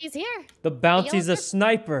 He's here. The bounty's yellow a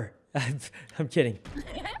sniper. I'm kidding.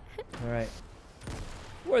 All right.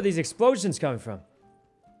 Where are these explosions coming from?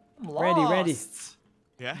 I'm Randy. lost.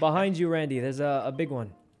 Yeah. Behind you, Randy. There's a big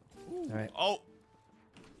one. All right. Oh.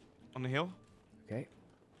 On the hill. Okay.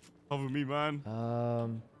 Cover me, man.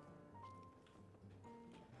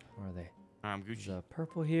 Where are they? I'm There's Gucci. a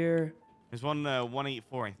purple here. There's one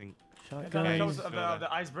 184, I think. Down the Shotgun. coast of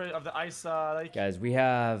the ice bridge, of the ice lake. Guys, we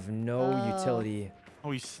have no Oh. utility.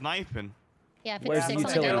 Oh, he's sniping. Yeah, Where's 56 on the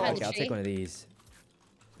utility? ground down behind Okay, the I'll tree. take one of these.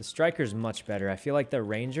 The striker's much better. I feel like the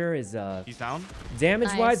ranger is He's down.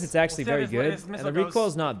 damage-wise, Nice. it's actually We'll see how very this- good, this and missile the goes.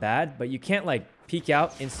 recoil's not bad, but you can't like peek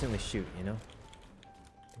out, instantly shoot. You know?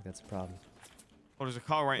 I think that's a problem. Oh, there's a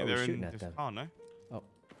car right Oh, we're there. shooting In at this them. car, no? Oh,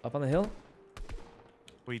 up on the hill.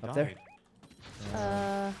 We Up died.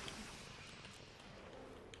 there?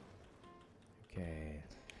 Okay.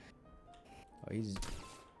 Oh, he's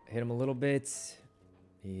hit him a little bit.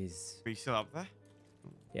 He's Are you still up there?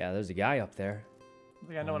 yeah. There's a guy up there, I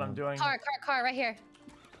think I know what I'm doing. Car, right here.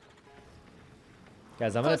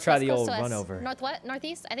 guys. I'm gonna Close try to us, the close old to us. run over. Northwest,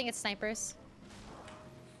 northeast. I think it's snipers.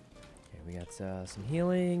 Okay, we got some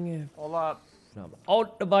healing. Hold up. No, oh,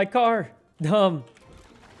 my car.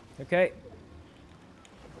 Okay.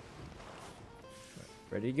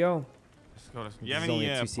 Ready to go. Let's go. This You have is only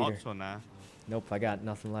any a two-seater. pots on there? Nope, I got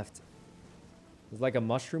nothing left. There's like a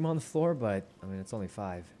mushroom on the floor, but I mean it's only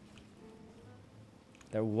 5.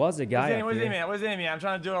 There was a guy up Where's the here. enemy at? Where's the enemy? I'm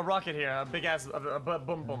trying to do a rocket here. A big ass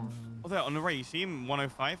boom boom. Oh, there on the right. You see him?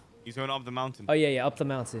 105. He's going up the mountain. Oh yeah, up the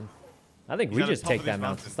mountain. I think He's we at the just top take of that this mountain.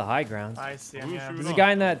 mountain. It's the high ground. I see him, Ooh, yeah. shoot. There's a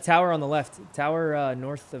guy in that tower on the left. Tower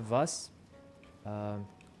north of us.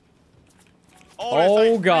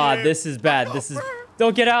 Oh god, this is bad. This is.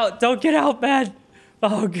 Don't get out. Don't get out, man.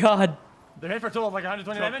 Oh god. They're hit for a total of like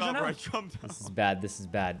 120 damage right now. This is bad. This is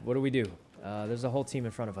bad. What do we do? There's a whole team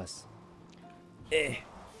in front of us. Did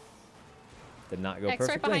not go X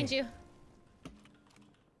perfectly. right behind you.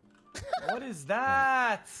 What is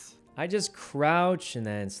that? I just crouch and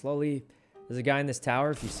then slowly. There's a guy in this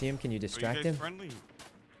tower. If you see him, can you distract him? Friendly?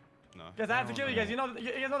 No. Guys, I have to kill you guys. You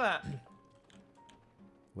guys know that.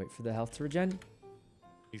 Wait for the health to regen.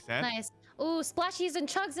 He's dead. Nice. Ooh, splashies and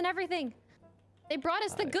chugs and everything. They brought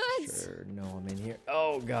us the goods. Sure. No, I'm in here.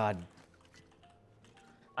 Oh god.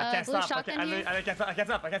 I can't blue stop. shotgun here? I can't stop. I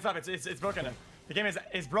can't stop. It's broken. The game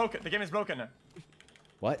is broken. The game is broken.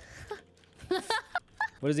 What?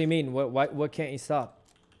 What does he mean? What can't you stop?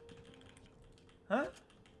 Huh?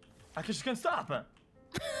 I just couldn't stop.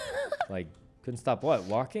 Like, couldn't stop what?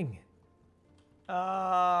 Walking?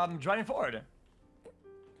 Driving forward.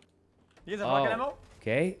 You guys have rocket ammo?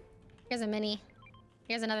 Okay. Here's a mini.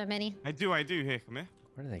 Here's another mini. I do. Here, come here.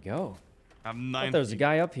 Where did they go? I have I 9. thought there was a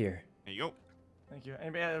guy up here. There you go. Thank you.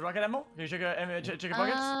 Anybody have rocket ammo? Can you check your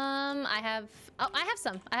pockets? I have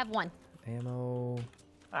some. I have 1. Ammo.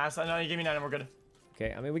 So no, you give me 9 and we're good.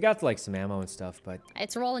 Okay, I mean, we got like some ammo and stuff, but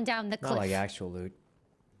It's rolling down the cliff. not like actual loot.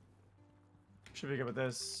 Should be good with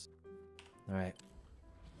this. All right.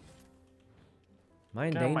 Am I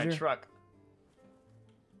in Get on my danger? truck.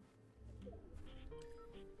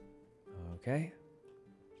 Okay.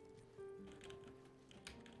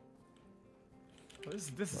 Well,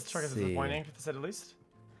 this Let's truck is see. disappointing, to say the least.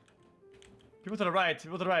 People to the right.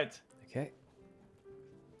 People to the right. Okay.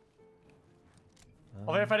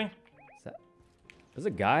 Over here fighting. Is that... There's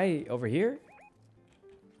a guy over here?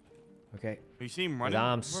 Okay. You see him 'Cause running?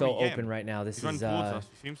 I'm Where so we get open him? right now. This He's running is towards us.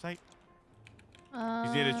 You see him, Syke?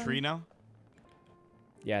 He's near the tree now.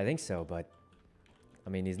 Yeah, I think so, but I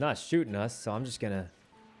mean, he's not shooting us, so I'm just gonna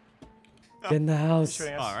get in the house.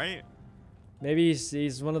 Shooting us. All right. Maybe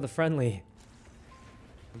he's one of the friendly.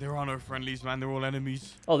 There are no friendlies, man. They're all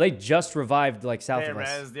enemies. Oh, they just revived like south They of us.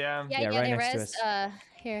 rezzed, yeah. Yeah, Yeah, right they next to rezzed.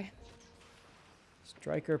 Here.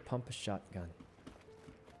 Striker, pump a shotgun.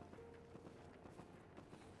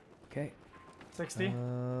 Okay. 60.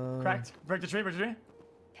 Cracked. Break the tree.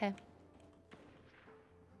 Okay.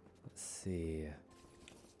 Let's see.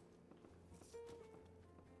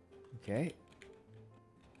 Okay.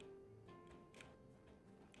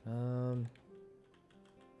 I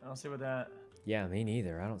don't see what that. Yeah, me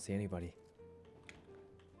neither. I don't see anybody.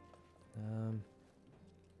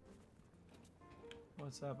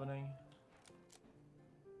 What's happening?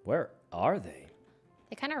 Where are they?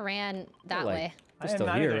 They kind of ran that like- way. They're I still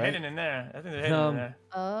think here, they're right? hidden in there. I think they're hidden in there.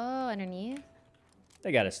 Oh, underneath.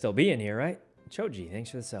 They gotta still be in here, right? Choji,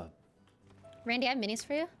 thanks for the sub. Randy, I have minis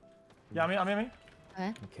for you. Yeah, I'm me.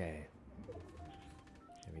 Okay. Okay.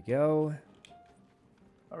 There we go.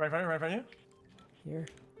 Oh, right in front of you. Here.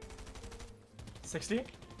 60. All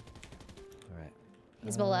right.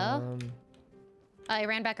 He's below. I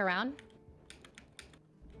ran back around.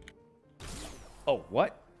 Oh,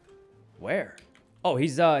 what? Where? Oh,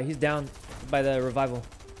 he's down by the revival.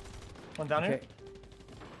 One down here. Okay.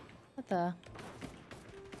 What the?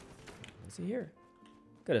 Is he here?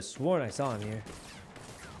 Could have sworn I saw him here.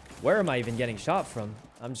 Where am I even getting shot from?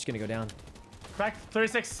 I'm just gonna go down. Cracked.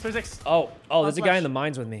 36. Oh, there's a guy in the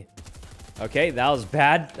mines with me. Okay, that was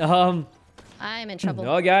bad. I'm in trouble.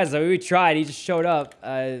 No, guys, we tried. He just showed up.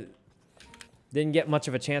 Didn't get much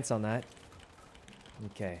of a chance on that.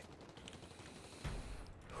 Okay.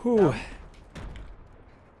 Whew.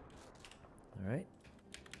 All right.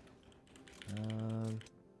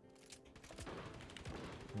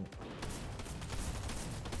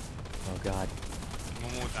 Oh God.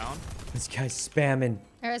 One more down. This guy's spamming.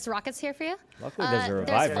 There's rockets here for you. Luckily, there's a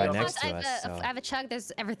revive right food next pods. to us. So. I have a chug.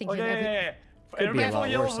 There's everything Oh, here. yeah. Could be a lot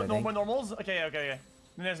Yellow, worse, I think. normals. Okay.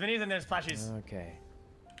 Then there's minis and there's flashies. Okay.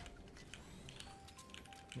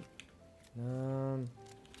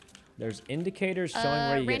 There's indicators showing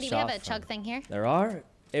where you Randy, get shot we have a from. chug thing here. There are?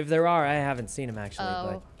 If there are, I haven't seen them actually.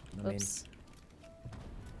 Oh, but, I mean, oops.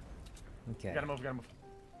 okay. Gotta move.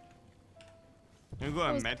 You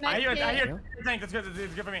got a med. I hear Yeah. tank. That's good.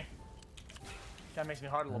 It's good for me. That makes me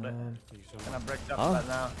hard a little bit. And I'm bricked up Huh? right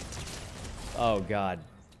now. Oh God.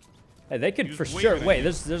 Hey, they could Use for waving sure. at Wait,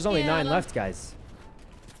 you. there's only Yeah, 9 look. left, guys.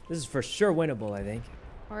 This is for sure winnable, I think.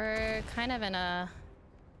 We're kind of in a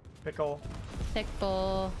Pickle.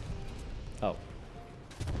 pickle. Oh.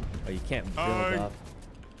 Oh, you can't build up.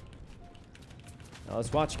 Now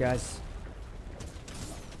let's watch, guys.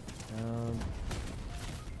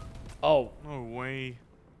 Oh. No way.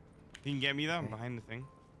 You can get me there. I'm behind the thing.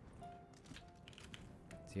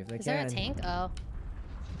 See if they Is can. there a tank? Oh.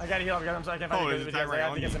 I gotta heal. I'm sorry. I can't find Oh, any there's good a videos. tank I have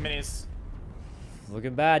right to get on some minis.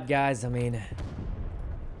 Looking bad, guys. I mean,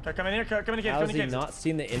 Come in here. Come in here. how's he not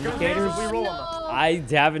seen the indicators? We roll them. I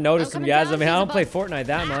haven't noticed them, coming guys. I down, mean, I he's don't play above. Fortnite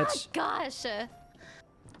that Ah, much. gosh.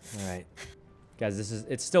 All right, guys,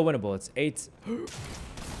 it's still winnable. It's 8.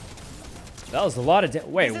 That was a lot of.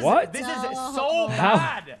 Wait, what? This is so How?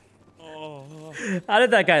 bad. How did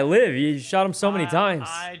that guy live? You shot him so many times.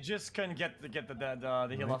 I just couldn't get the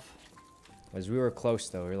heal off. As we were close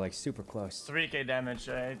though, we were like super close. 3k damage.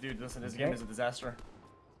 Dude, listen, this game is a disaster.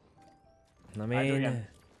 I do mean, again.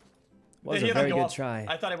 was The a heal very didn't go good off. try.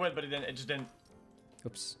 I thought it would, but it just didn't.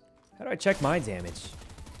 Oops. How do I check my damage?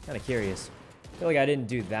 Kind of curious. I feel like I didn't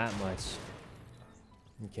do that much.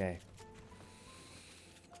 Okay.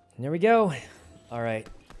 And there we go. All right.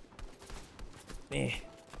 Eh.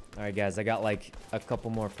 All right, guys. I got like a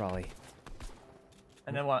couple more probably.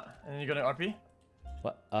 And then what? And then you go to RP?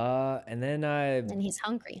 What? And then And he's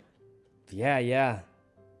hungry. yeah.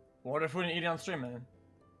 Order food and eat it on stream, man.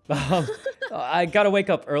 I gotta wake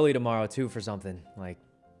up early tomorrow too for something. Like,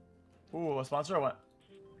 Ooh, a sponsor or what?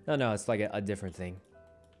 no, it's like a different thing.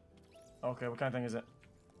 Okay, what kind of thing is it?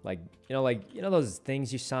 Like you know those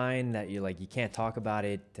things you sign that you can't talk about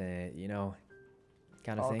it, kind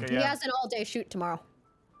of thing. Okay, He yeah. has an all-day shoot tomorrow.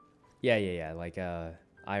 Yeah, like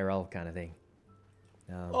IRL kind of thing.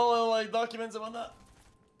 Oh, like documents and whatnot.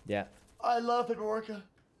 Yeah, I love paperwork.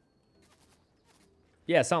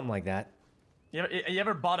 yeah, something like that. You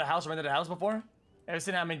ever bought a house or rented a house before? Ever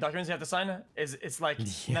seen how many documents you have to sign? It's like,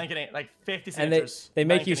 not kidding, like 50 And signatures. they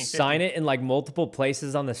make Not you kidding, sign 50. it in like multiple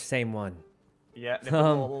places on the same one. Yeah, they put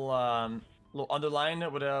a little underline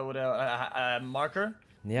with a marker.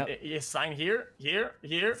 Yep. You sign here,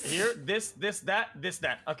 this,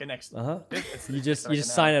 that. Okay, next. You just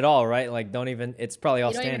sign it all, right? Like don't even. It's probably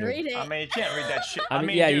all You don't even standard. read it. I mean, you can't read that shit. I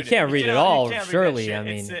mean, yeah, you can't read it all, you can't read that surely, shit. I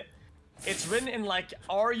mean. It's written in like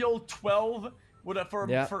Arial 12 with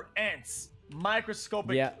for ants,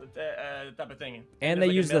 microscopic type of thing. And there's they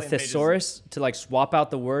like use a the million pages. thesaurus to like swap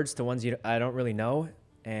out the words to ones I don't really know,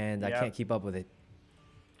 and I Yeah. can't keep up with it.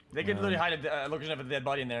 They could literally hide a location of a dead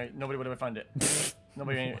body in there. Nobody would ever find it.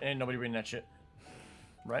 Ain't nobody reading that shit.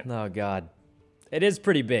 Right? Oh God, it is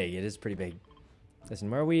pretty big. It is pretty big.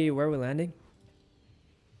 Listen, where are we landing?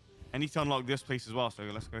 I need to unlock this place as well, so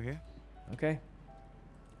let's go here. Okay.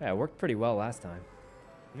 Yeah, it worked pretty well last time.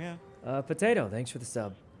 Yeah. Potato, thanks for the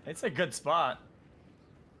sub. It's a good spot.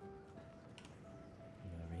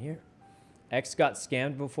 Over here. X got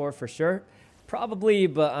scammed before for sure. Probably,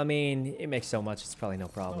 but I mean, it makes so much, it's probably no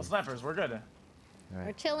problem. Oh, snipers, we're good. All We're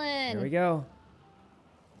right. chilling. Here we go.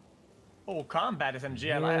 Oh, combat SMG.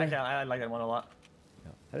 Yeah. I like that one a lot.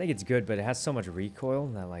 I think it's good, but it has so much recoil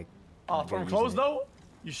that like. Oh, I'm from good close using though,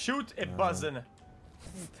 you shoot it buzzing. it.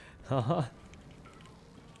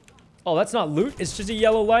 Oh, that's not loot. It's just a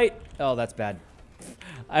yellow light. Oh, that's bad.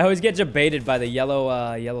 I always get baited by the yellow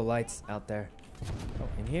lights out there. Oh,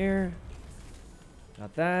 in here.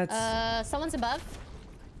 Got that. Someone's above.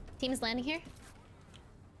 Team's landing here.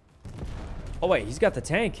 Oh wait, he's got the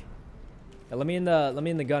tank. Yeah, let me in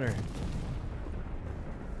the gunner.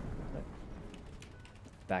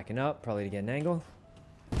 Backing up, probably to get an angle.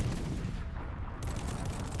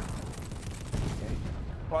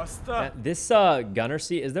 Buster. This gunner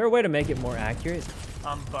seat, is there a way to make it more accurate?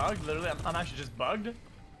 I'm bugged. Literally, I'm actually just bugged.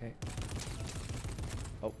 Okay.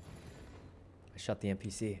 Oh, I shot the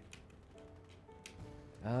NPC.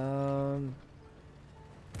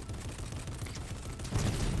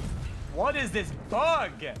 What is this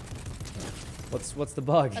bug? What's the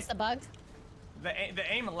bug? That's the bug.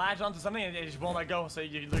 The aim latched onto something and it just won't let go, so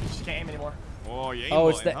you literally just can't aim anymore. Oh, yeah. Oh,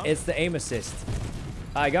 it's the aim assist.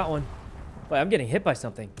 I got one. Wait, I'm getting hit by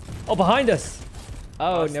something. Oh, behind us.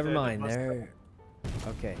 Oh, Busted, never mind. busted. There.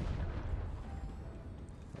 Okay.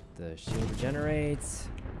 The shield regenerates.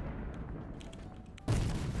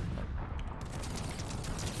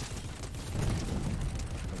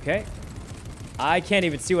 Okay. I can't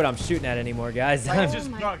even see what I'm shooting at anymore, guys. Like, it's All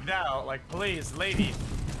just bugged out. Like, please, lady.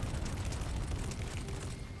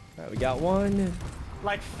 right, we got one.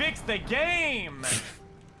 Like, fix the game.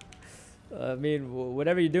 I mean,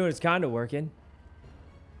 whatever you're doing is kind of working.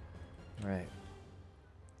 All right.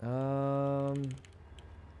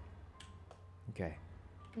 Okay.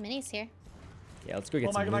 Mini's here. Yeah, let's go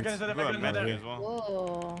get some loot. As well.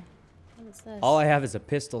 Whoa. What is this? All I have is a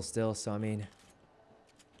pistol still, so I mean...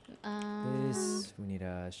 This, we need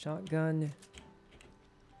a shotgun.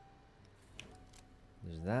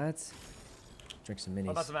 There's that. Drink some minis.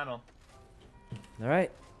 What about some ammo? All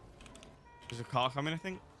right. There's a car coming, I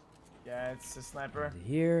think. Yeah, it's a sniper. Into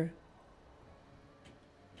here.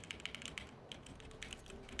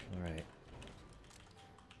 All right.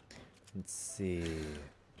 Let's see.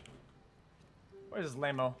 Where's this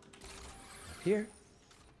lame-o? Here.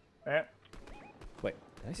 Yeah. Wait,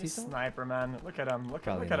 did I see He's something? sniper, man. Look at him. Look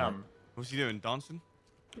Probably at not. him. What's he doing? Dancing?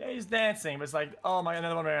 Yeah, he's dancing, but it's like, oh my,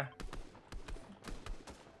 another one right here.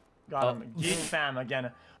 Got him. Geek fam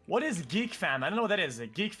again. What is geek fam? I don't know what that is.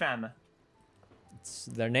 Geek fam. It's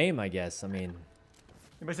their name, I guess. I mean,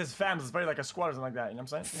 If it says fam, it's very like a squad or something like that. You know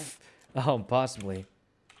what I'm saying? oh, possibly.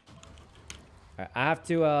 All right, I have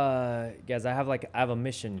to, guys. I have a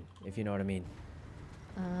mission, if you know what I mean.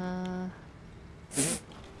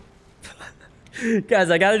 Guys,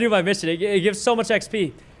 I gotta do my mission. It gives so much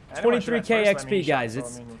XP. 23k XP, guys.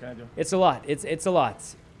 It's a lot. It's a lot.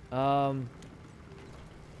 All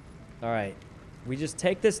right. We just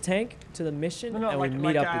take this tank to the mission and we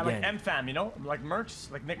meet up again. Like M-Fam, you know? Like Mercs,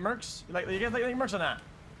 like Nick Mercs. You guys like Mercs on that?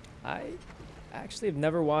 I actually have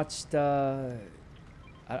never watched, I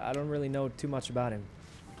don't really know too much about him.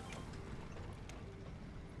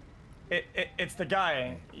 It's the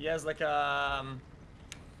guy. He has like a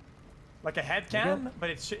head cam, but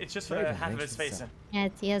it's just for the half of his face. Yeah,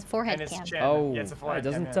 he has forehead And his cam. chin. Oh, Yeah, it's a forehead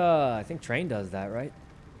cam, doesn't, yeah. I think Train does that, right?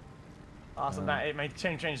 Awesome. It might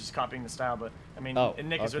change just copying the style, but I mean, Oh,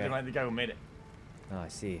 Nick is really okay. like the guy who made it. Oh, I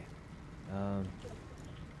see.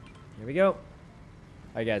 Here we go. All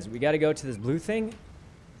right, guys, we got to go to this blue thing,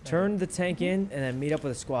 turn the tank in, and then meet up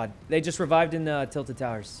with a squad. They just revived in Tilted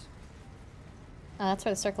Towers. Oh, that's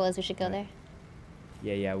where the circle is. We should go there.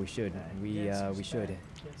 Yeah, we should. We should.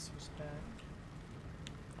 Guess who's back?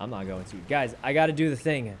 I'm not going to. Guys, I got to do the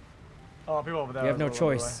thing. Oh, people over there. We have no over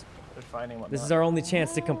choice. there. They're fighting. Whatnot. This is our only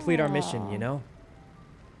chance to complete our mission, you know?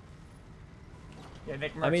 Yeah,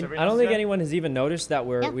 Nick Mercs, I mean, everyone I don't else think there? anyone has even noticed that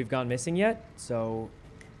Yeah. we've gone missing yet. So,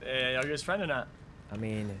 Are you his friend or not? I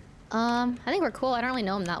mean, I think we're cool. I don't really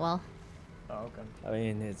know him that well. Oh, okay.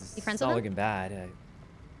 it's You friends not with him? looking bad.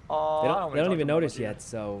 Oh, They I don't really even talk to him notice about yet.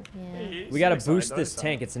 So, Yeah. He's we got to excited, boost though, this he's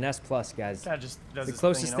tank. It's an S+, guys. Kinda just does The his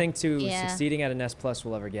closest thing, thing to Yeah. succeeding at an S+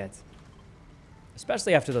 we'll ever get.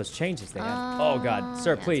 Especially after those changes they had. Oh God,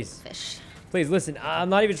 sir, Yeah, it's please. a fish. Please listen. I'm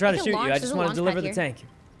not even trying to can shoot you. launch- I there's just a want to launch deliver pad the here. tank.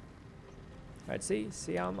 All right,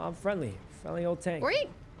 see, I'm friendly. Friendly old tank. Where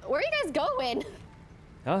are you guys going?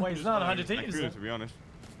 Huh? Wait, he's not on 100 I T's. could, to be honest.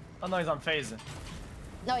 Oh no, he's on phase.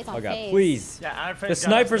 No, he's on Oh God, phase. please. Yeah, our phase The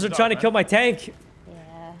snipers are trying to kill my tank.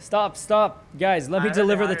 Yeah. Stop, guys. Let me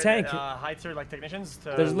deliver the tank. High tier like technicians.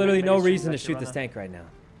 There's literally no make reason to actually shoot this run tank right now.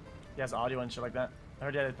 He has audio and shit like that. I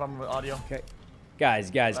heard he had a problem with audio. Okay, guys,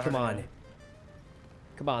 come heard on. it.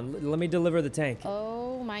 Come on, let me deliver the tank.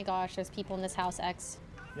 Oh my gosh, there's people in this house, X.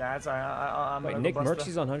 Yeah, it's I'm Wait, gonna Nick go bust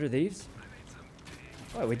Merchie's on 100 Thieves?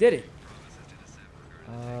 Wait, we did it.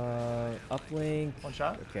 Uplink. One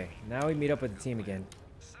shot. Okay, now we meet up with the team again.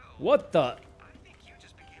 What the?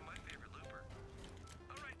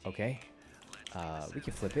 Okay. We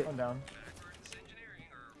can flip it. One down.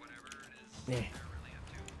 Yeah.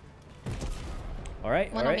 All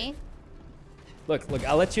right, One all on right. me. Look,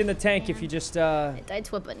 I'll let you in the tank if you just, I died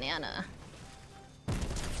to a banana.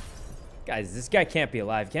 Guys, this guy can't be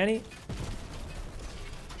alive, can he?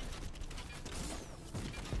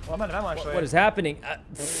 Well, I'm out of ammo actually. What is happening?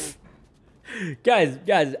 Guys,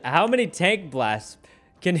 how many tank blasts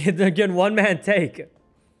can one man take?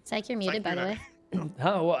 Psych, you're muted, by the way.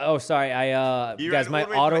 Oh, sorry. You Guys, ran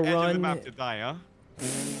my all the way to auto the edge of the run. map to die,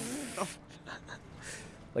 huh?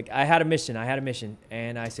 Like, I had a mission,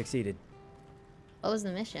 and I succeeded. What was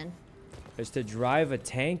the mission? It's to drive a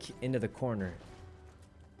tank into the corner.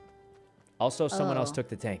 Also, someone else Oh. took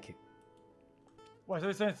the tank. Why?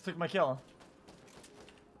 So they took my kill.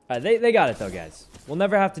 They got it though, guys. We'll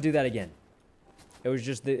never have to do that again. It was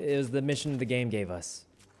just the mission the game gave us.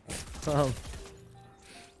 All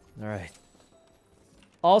right.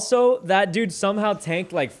 Also, that dude somehow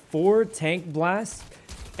tanked like 4 tank blasts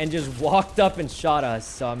and just walked up and shot us.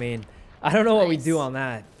 So I mean, I don't know what we Nice. do on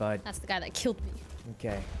that, but That's the guy that killed me.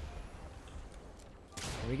 okay.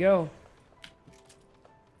 Here we go.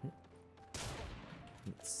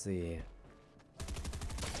 Let's see.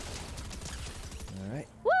 All right.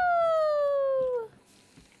 Woo!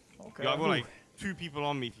 Okay. Yeah, I've got like 2 people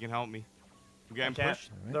on me if you can help me. I'm getting Can't.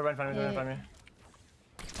 pushed. They're right in front of me. They're right in front of me.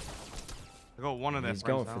 I got one of their He's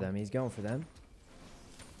friends going for down. them. He's going for them.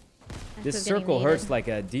 This is getting circle hurts needed. like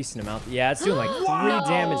a decent amount. Yeah, it's doing like 3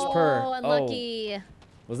 damage per. Oh, unlucky.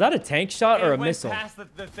 Was that a tank shot or a It went missile? past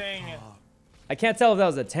the thing. I can't tell if that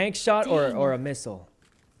was a tank shot or a missile.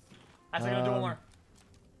 I'm gonna do one more.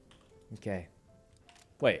 Okay.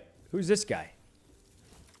 Wait, who's this guy?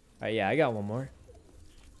 Alright, yeah, I got one more.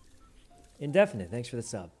 Indefinite, thanks for the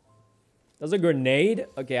sub. That was a grenade?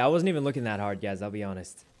 Okay, I wasn't even looking that hard, guys, I'll be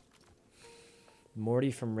honest.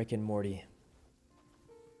 Morty from Rick and Morty.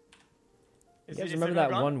 You guys remember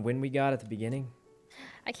that one win we got at the beginning?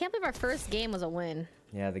 I can't believe our first game was a win.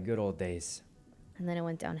 Yeah, the good old days. And then it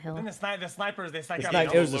went downhill. Then the snipers, they snuck The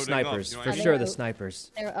up. it was the Loading up, snipers, you know for what I mean? sure the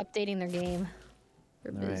snipers. They were updating their game.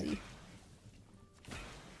 They're All right. busy. I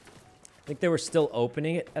think they were still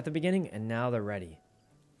opening it at the beginning, and now they're ready.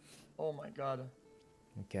 Oh my god.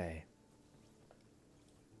 Okay.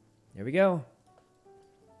 Here we go.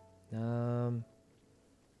 All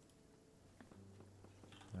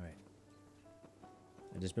right.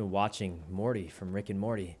 I've just been watching Morty from Rick and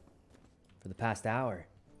Morty for the past hour.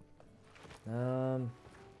 All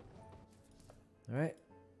right.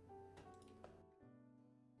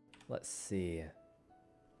 Let's see.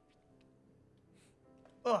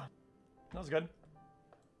 Ugh. That was good.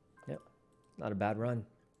 Yep. Not a bad run.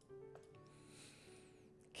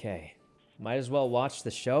 Okay. Might as well watch the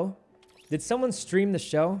show. Did someone stream the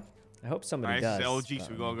show? I hope somebody Nice, does. LG,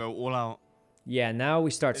 so we gotta go all out. Yeah, now we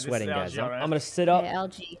start Is this sweating, the guys. LG, alright? I'm gonna sit up, Yeah,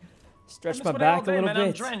 LG. stretch I'm my just back all day, a little man. bit.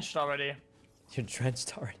 I'm drenched already. You're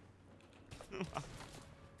drenched already.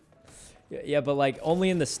 Yeah, but like only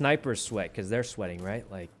in the sniper sweat, because they're sweating, right?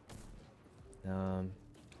 Like,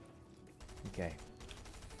 okay.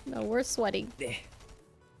 No, we're sweating.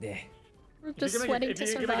 There. We're just sweating to If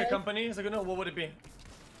you could make survive. a company, Sykkuno, what would it be?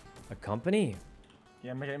 A company?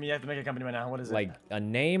 Yeah, you have to make a company right now. What is it? Like a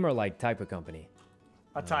name or like type of company?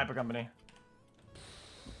 A type of company.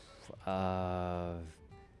 Well,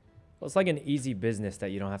 it's like an easy business that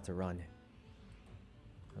you don't have to run.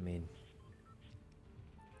 I mean,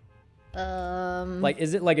 like,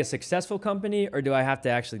 is it like a successful company or do I have to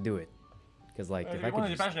actually do it? Because like, if I What could are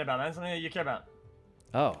you just... passionate about, man? Something that you care about.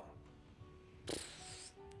 Oh.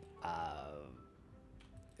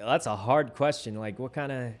 That's a hard question. Like, what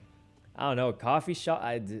kind of... I don't know, a coffee shop?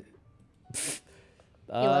 He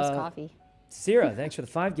loves coffee. Sierra, thanks for the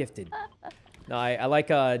 5 gifted. No, I like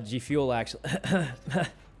G Fuel actually.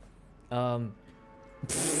 Not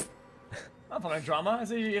for like drama. I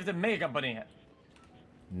say you have to make a company.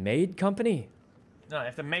 Made company? No, you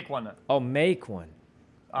have to make one. Oh, make one.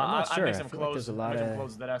 I'm not I'd sure. make I some feel like clothes. there's a lot Make some of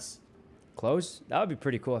clothes that us. clothes. That would be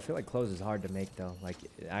pretty cool. I feel like clothes is hard to make though, like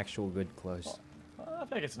actual good clothes. I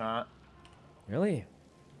think it's not. Really?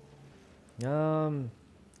 I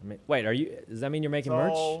mean, wait, are you? Does that mean you're making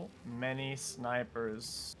merch? So many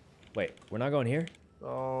snipers. Wait, we're not going here.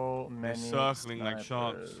 So many. circling like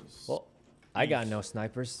sharks. snipers. Well, I got no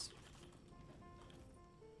snipers.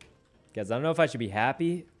 Guys, I don't know if I should be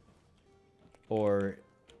happy or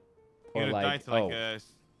You're gonna die like, to like a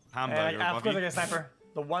hamburger of above course I you. get a sniper.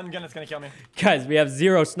 The one gun that's gonna kill me. guys, we have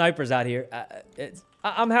 0 snipers out here.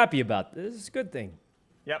 I'm happy about this. It's a good thing.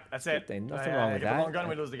 Yep, that's Good it. thing. Nothing wrong with Get the that. long gun,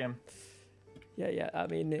 we lose the game. Yeah. I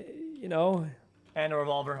mean, you know, And a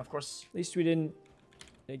revolver, of course. at least we didn't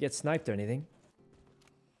get sniped or anything.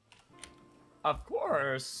 Of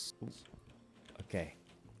course. Okay.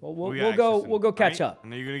 Well, we'll Yeah, go. Axelson, We'll go catch right? up.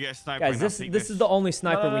 And then you're gonna get a sniper. Guys, and this I'll take this is the only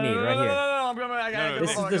sniper we need right here. I'm gonna, I gotta No, get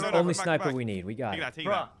This the is the long gun. only back, sniper back. we need. We got Take it. that, take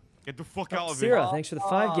Bruh. that. Get the fuck out of here. Sierra, thanks for the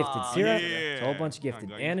 5 gifted. Sierra, yeah. it's a whole bunch of gifted.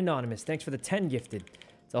 got you. And Anonymous, thanks for the 10 gifted.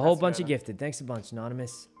 It's a whole That's bunch good. of gifted. Thanks a bunch,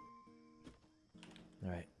 Anonymous. All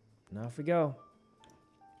right, now off we go.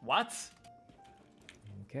 What?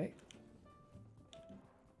 Okay.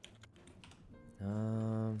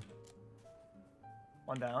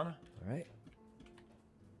 One down. All right.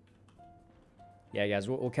 Yeah, guys,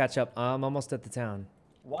 we'll catch up. I'm almost at the town.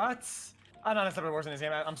 What? I know that's never worse in this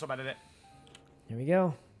game. I'm so bad at it. Here we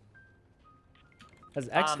go. Has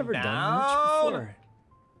X I'm ever done down. much before?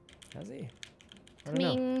 Has he? I don't know.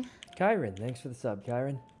 Coming. Kyron, thanks for the sub,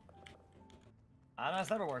 Kyron. I know that's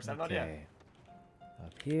never worse. I have no idea. Okay.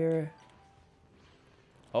 Up here.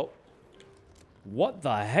 Oh. What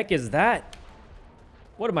the heck is that?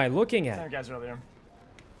 What am I looking Same at? guys earlier.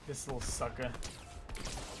 This little sucker.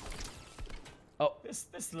 Oh, This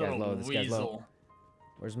guy's little low, this guy's low. weasel.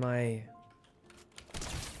 where's my...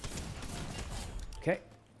 Okay.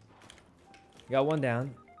 Got one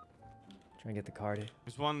down. Try and get the card.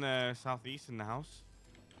 There's one southeast in the house.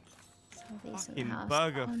 Southeast in Fucking the house.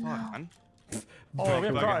 burger, Oh, fuck, no. man. Oh, we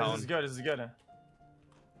have Burger cars. Hound. This is good. This is good.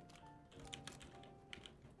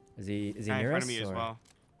 Is he Guy in near front us? of me as or- well.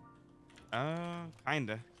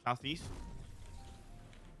 Kinda. Southeast.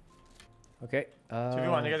 Okay. if you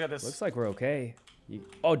want, you guys got this. Looks like we're okay.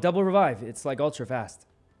 Oh, double revive. It's like ultra fast.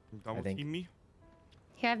 Double think. team me.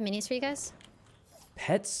 Here, I have minis for you guys.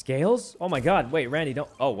 Pet scales? Oh my god. Wait, Randy, don't.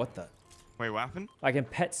 Oh, what the? Wait, what happened? I can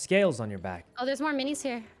pet scales on your back. Oh, there's more minis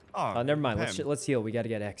here. Oh, Never mind. damn. Let's heal. We got to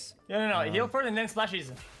get X. No. Heal first and then splashies.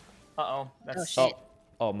 Uh-oh. Oh, That's shit.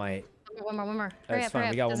 Oh, my. One more. Hurry That's up, fine.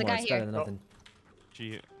 hurry We up. got There's one a more. guy It's better here. than nothing.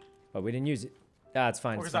 Shit. Oh, we didn't use it. Ah, it's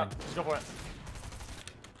fine. It's Focus fine. up. Just go for it.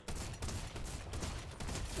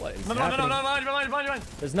 What is No, happening? behind.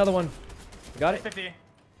 There's another one. Got it. 50.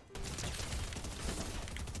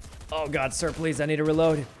 Oh god, sir, please. I need to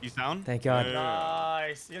reload. He's down. Thank God.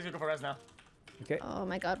 Nice. You guys can go for res now. Okay. Oh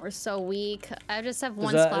my god, we're so weak. I just have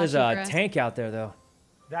one There's splash. a tank out there though.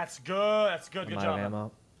 That's good. That's good. Good I'm out of job.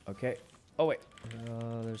 ammo. Okay. Oh wait.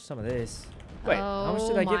 There's some of this. Wait, how much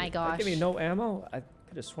did I Oh give? my Did I give you gosh. no ammo? I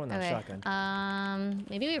could have sworn that Okay. shotgun.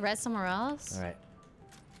 Maybe we res somewhere else. All right.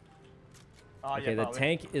 Oh, Okay, yeah, the probably.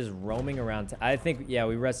 tank is roaming around. I think, yeah,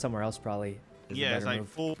 we rest somewhere else probably. Is a Yeah, it's better like move.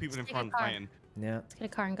 4 people in Take a front car. fighting. Yeah. Let's get a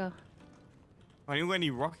car and go. Oh, you got any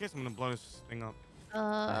rockets? I'm gonna blow this thing up. I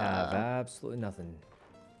have absolutely nothing.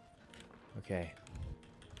 Okay.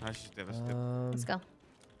 That's just devastating. Let's go.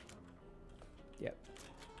 Yep.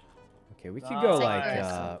 Okay, we could go like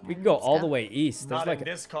Nice. we could go Let's all go. the way east. There's Not like in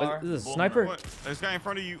this oh, car. this is a Boom. sniper. What? There's a guy in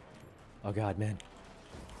front of you. Oh god, man.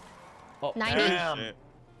 Oh, 90. Damn. Shit.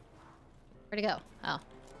 Where'd he go? Oh.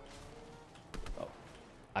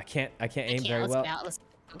 I can't aim Can't. very Let's well. get out. Let's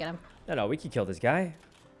go get him. No, we could kill this guy.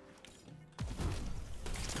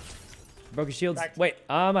 Broke his shields. Back. Wait,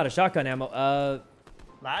 I'm out of shotgun ammo.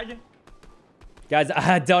 Lag? Guys,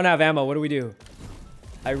 I don't have ammo. What do we do?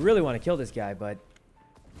 I really want to kill this guy, but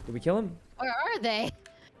did we kill him? Where are they?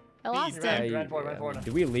 I lost ran. him. Ran forward.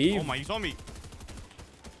 Did we leave? Oh my, you saw me.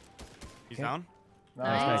 He's Okay. down.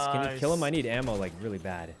 Nice. Can you kill him? I need ammo like really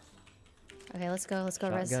bad. Okay, let's go. Let's go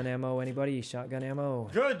res. Shotgun ammo, anybody? Shotgun ammo.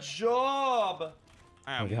 Good job.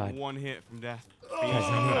 I am God. 1 hit from death. Do you have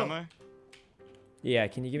shotgun ammo? Yeah,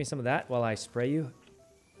 can you give me some of that while I spray you?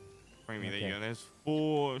 Bring me, there Okay. you go. There's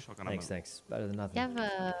 4 shotgun ammo. Thanks. Better than nothing. You have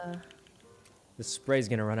a... The spray's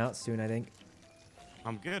gonna run out soon, I think.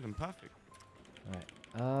 I'm good. I'm perfect. All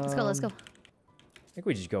right. Let's go. Let's go. I think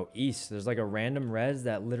we just go east. There's like a random res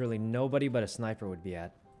that literally nobody but a sniper would be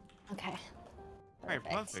at. Okay. Alright,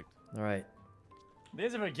 perfect. All right. Did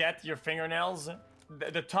you ever get your fingernails?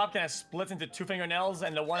 The top kind of splits into 2 fingernails,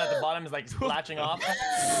 and the one at the bottom is like latching off.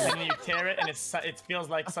 And then you tear it, and it feels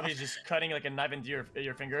like somebody's just cutting like a knife into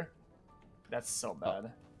your finger. That's so bad.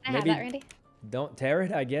 I have Maybe- that, Randy. Don't tear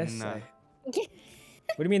it, I guess. No. What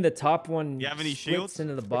do you mean the top one You have any splits shields?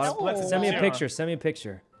 into the bottom? splits Send me a into picture. Send me a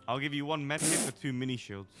picture. I'll give you 1 med kit for 2 mini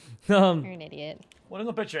shields. You're an idiot. What is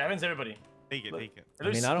the picture? It happens to everybody. Take it, take it. It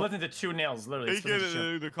literally mean, I don't- split into 2 nails, literally. Take Split into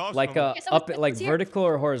two. it, the car's like coming. Okay, someone up, split like this here. vertical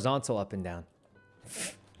or horizontal, up and down.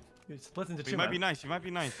 It splits into 2, You might be man. nice, you might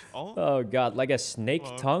be nice. Oh, Oh god, like a snake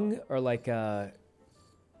Hello. tongue or like a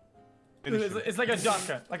finish him. It's like a duck.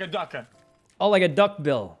 Like a duck. oh like a duck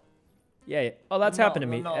bill. Yeah. Yeah. Oh, that's happened to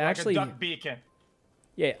me. No, Actually, like a duck beak.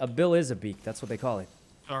 yeah, a bill is a beak. That's what they call it.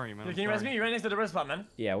 Sorry, man. Can you res sorry. me? You're right next to the res spot, man.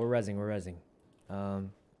 Yeah, we're rezzing. We're rezzing.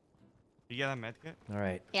 You get that med kit? All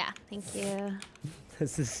right. Yeah, thank you.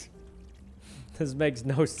 This makes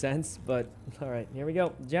no sense, but all right. Here we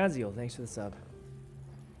go. Jazziel, thanks for the sub.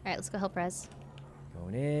 All right, let's go help res.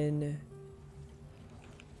 Going in.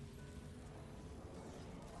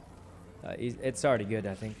 It's already good,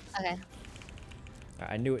 I think. Okay.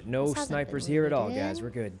 I knew it. No This hasn't snipers been here at all, looted. guys. We're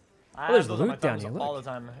good. I Oh, there's have those on my loot down thumbs here, all look. the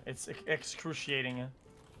time. It's excruciating.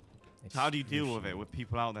 How do you deal with it with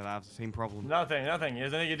people out there that have the same problem? Nothing.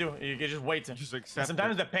 There's nothing you do. You can just wait. Just And accept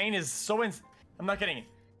sometimes it. the pain is so I'm not kidding.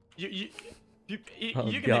 You Oh, can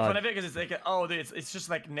make God. fun of it because it's like, oh, dude, it's just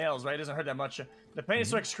like nails, right? It doesn't hurt that much. The pain is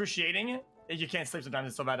so excruciating that you can't sleep sometimes.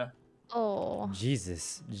 It's so bad. Oh,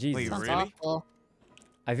 Jesus. Wait, sounds really? awful.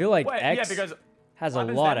 I feel like Well, X yeah, because has a what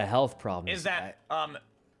happens lot then of health problems. is that It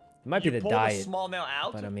might be you the pull diet, the small nail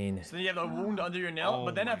out, but I mean, so then you have a wound under your nail. Oh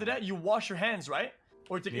but then my after that, you wash your hands, right?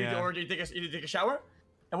 Or you take, Yeah. or you take a shower.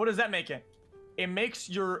 And what does that make it? It makes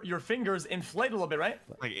your fingers inflate a little bit, right?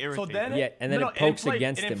 Like So irritating. then, Yeah, and then it pokes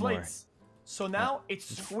against it more. inflates. So now it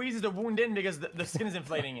squeezes the wound in because the skin is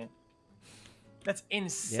inflating it. That's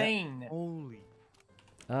insane. Holy.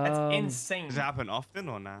 That's um, insane. Does it happen often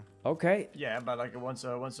or nah? okay, Yeah, but like once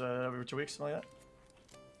every 2 weeks, something like that.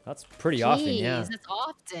 that's pretty often, yeah. Jeez, that's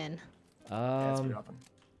often. Yeah, it's pretty often.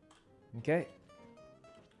 Okay.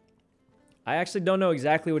 I actually don't know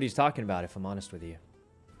exactly what he's talking about, if I'm honest with you.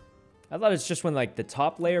 I thought it's just when like the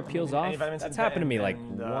top layer peels Any off. vitamins That's and- happened to me like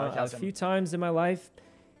and, a calcium. few times in my life.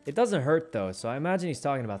 It doesn't hurt though, so I imagine he's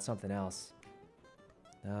talking about something else.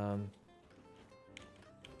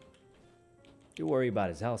 Do worry about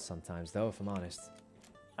his health sometimes though, if I'm honest.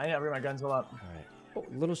 I need to bring my guns a lot. All right. Oh,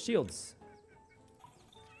 little shields.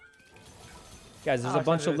 Guys, there's a Oh,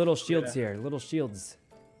 bunch so of little there's- shields yeah. here. Little shields.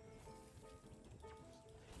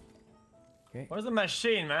 Okay. Where's the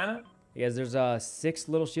machine, man? Guys, there's 6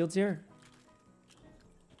 little shields here.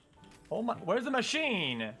 Oh my, where's the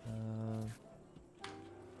machine?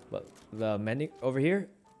 What, the mending over here?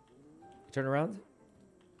 Turn around.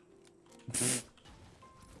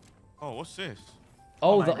 Oh, what's this?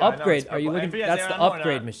 Oh, my the God, no, upgrade. it's Are you purple. looking? FPS, That's yeah, the I know or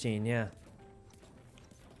upgrade not? machine. Yeah.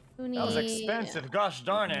 Who That was needs expensive. Gosh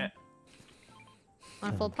darn it.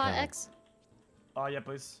 on full pot Okay. X? Oh yeah,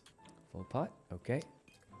 please. Full pot. Okay.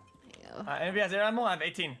 There you go. Anybody has air ammo? I have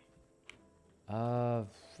 18. I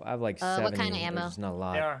have like what 70. kind of ammo? There's not a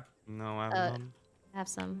lot. AR. No, I have none. I have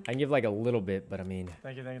some. I can give like a little bit, but I mean.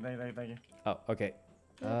 Thank you, thank you, thank you, thank you, thank you. Oh, okay.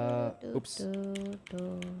 Oops.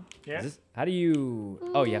 Yeah. Is this, how do you?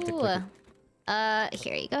 Oh, you have to click. It.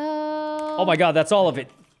 Here you go. Oh my God, that's all of it.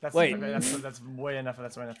 That's Wait. that's way enough.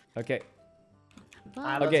 That's way enough. Okay.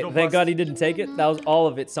 Let's Okay. go Thank bust. God he didn't take it. That was all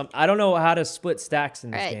of it. I don't know how to split stacks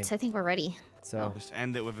in this Alright, game. so I think we're ready. So Just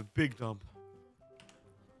end it with a big dub.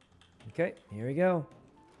 okay, here we go.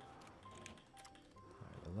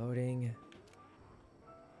 Reloading.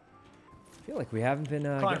 I feel like we haven't been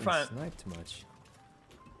getting sniped much.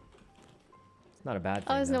 It's not a bad thing.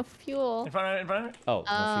 Oh, there's though. no fuel. In front of me. Oh, no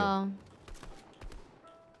Oh. fuel.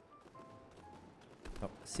 Oh,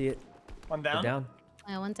 see it. One Go down. down.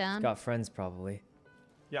 I went down. Got friends probably.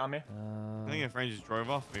 Yeah, on me. I think your friend just drove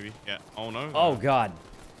off, maybe. Yeah. Oh no. Oh God.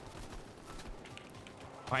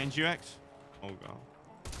 Behind you, X. Oh god.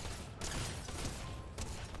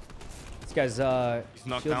 This guy's He's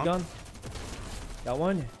knocked shield down. gone. Got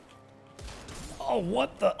one. Oh,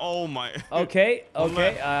 what the? Oh my. Okay, One okay.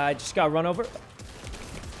 left. I just got run over.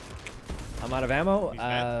 I'm out of ammo. He's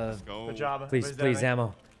dead. Let's go. Good job. Please, Where's please, that, mate?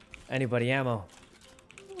 ammo. Anybody ammo?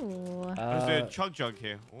 Ooh. There's a chug jug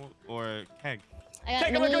here, or a keg. I got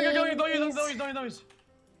Okay, come on, go, go, go, don't use, minis. don't use, don't use, don't use.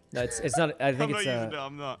 No, it's not. I I'm think not it's using it.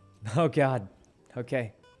 I'm not. Oh God.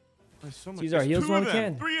 Okay. There's so use our There's heals two while of we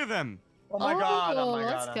them. can. 3 of them. Oh my god, oh my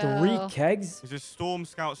let's god. go. 3 kegs. There's a Storm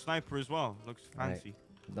Scout sniper as well. Looks Right. fancy.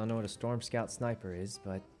 Don't know what a Storm Scout sniper is,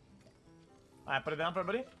 but Alright, put it down for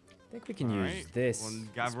everybody. I think we can use Alright, this. one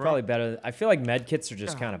It's Gabra. probably better. I feel like med kits are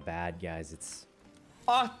just God. kind of bad, guys. It's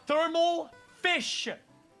A thermal fish.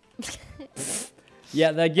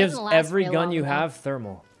 yeah, that gives Doesn't last every very gun long, you though. have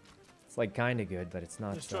thermal. It's like kind of good, but it's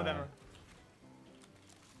not. Just throw them.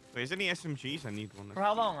 Wait, is there any SMGs? I need one. For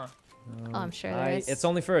how long? Oh, I'm sure there is. It's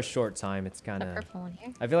only for a short time. It's kind The of. purple one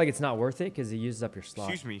here. I feel like it's not worth it because it uses up your slot.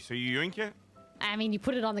 Excuse me. So you yoink it? I mean, you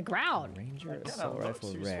put it on the ground. Ranger Yeah, assault that rifle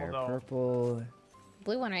looks useful, rare though. purple.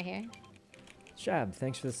 Blue one right here. Shab,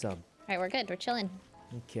 thanks for the sub. Alright, we're good. We're chilling.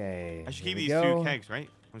 Okay. I should here keep we these go. 2 kegs, right?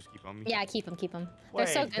 I'll just keep on me. Yeah, keep them, keep them. Wait,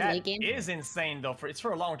 They're so good that late game. is insane though. It's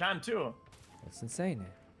for a long time too. That's insane.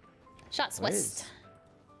 Shots What west. is?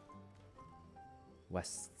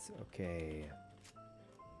 West. Okay.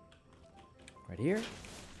 Right here.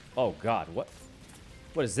 Oh God, what?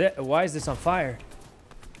 What is it? Why is this on fire?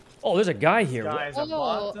 Oh, there's a guy here. What- Guys, a Oh.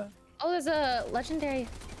 bot. Oh, there's a legendary.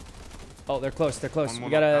 Oh, they're close. They're close. One We more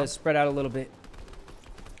gotta knockdown. spread out a little bit.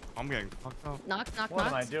 I'm getting fucked up. Knock, knock, What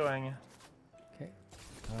am I knock. doing? Okay.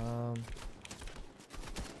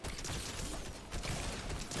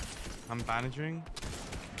 I'm bandaging.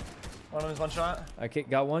 One of them is one shot. Okay,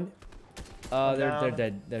 got one. They're down.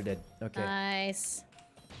 dead. They're dead. Okay. Nice.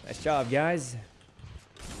 Nice job, guys.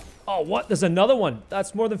 Oh, what? There's another one.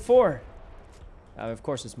 That's more than 4. Of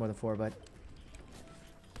course, it's more than 4, but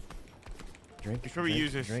drink. We should probably drink,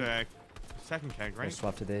 use this drink. second keg, Let's right?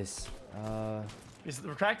 swap to this. Is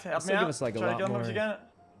it cracked? Help Still me give out. us, like, a Try to lot kill him if more. you can.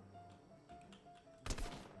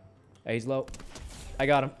 Hey, he's low. I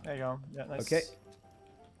got him. There you go. Yeah, nice. Okay.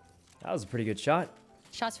 That was a pretty good shot.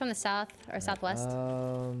 Shots from the south or southwest.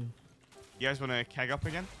 You guys want to keg up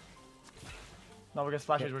again? No, we got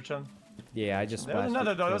splashes. We're chilling. Yeah, I just There was splashed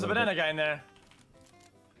another it though. for There was a little banana bit. guy in there.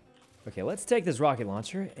 Okay, let's take this rocket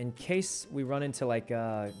launcher in case we run into like you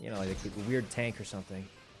know, like a weird tank or something.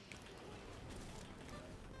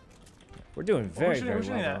 We're doing very, shooting? very Who's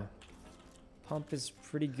shooting well. at? Though. Pump is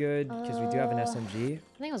pretty good because we do have an SMG. I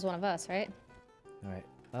think it was one of us, right? All right.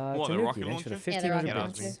 What, the Tanuki, rocket thanks for the launcher? Yeah, the 1500 rocket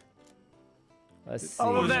bits. launcher. Let's see.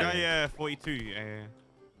 Oh, Oh, this that- guy, 42. Yeah.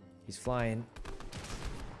 He's flying.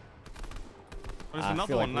 Oh, there's I another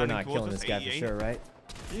feel like one we're landing not towards killing us, this guy for 88. sure, right?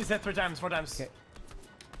 He's hit 4 times. Okay.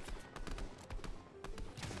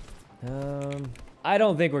 I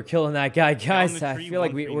don't think we're killing that guy, guys. the I tree, feel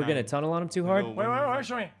like we're gonna 139. tunnel on him too hard. Wait,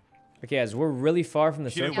 show me. Okay, guys, we're really far from the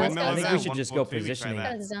Shoot it circle. with I think we should Melon just go 142, we try positioning. that.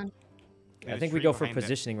 Out of the zone. I think we go for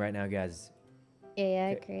positioning right now, guys. Yeah, I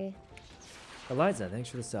agree. Eliza, thanks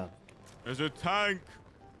for the sub. There's a tank.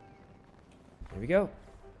 Here we go.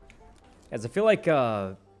 Guys, I feel like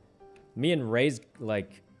me and Ray's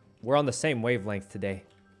like we're on the same wavelength today.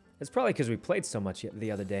 It's probably because we played so much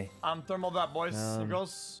the other day. I'm thermal that, boys and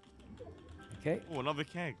girls. Okay. Oh, another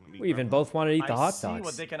keg. Let me We even grab both wanted to eat the hot see what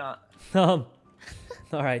dogs. they cannot. All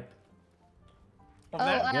right. Over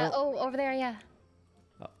there. Yeah. Oh, over there, yeah.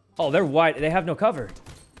 Oh, they're wide. They have no cover.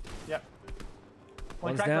 Yep.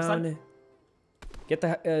 One's crack, left side. down. Get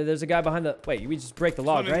the. There's a guy behind the. Wait, we just break the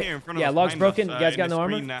log, one in right? here in front of Yeah, us, log's behind broken. us, You guys in got this no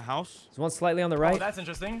armor. green, house. There's one slightly on the Oh, right. that's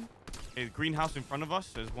interesting. Hey, greenhouse in front of us.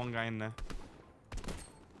 There's one guy in there.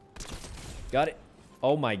 Got it.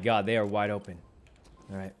 Oh my God, they are wide open.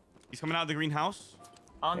 All right. He's coming out of the greenhouse.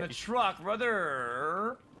 On the truck,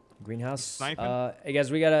 brother. Greenhouse. Sniping? Hey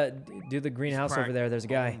guys, we gotta do the greenhouse over cracked. there. There's a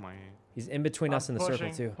guy. Oh my. He's in between us and the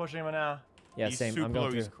circle too. Pushing him now. Yeah, He's same. super I'm low.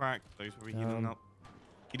 going He's through. cracked. So he's probably healing up.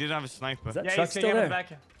 He did have a sniper. Is that Yeah, truck he's still getting in there?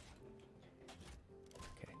 the back.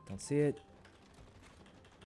 Okay, don't see it.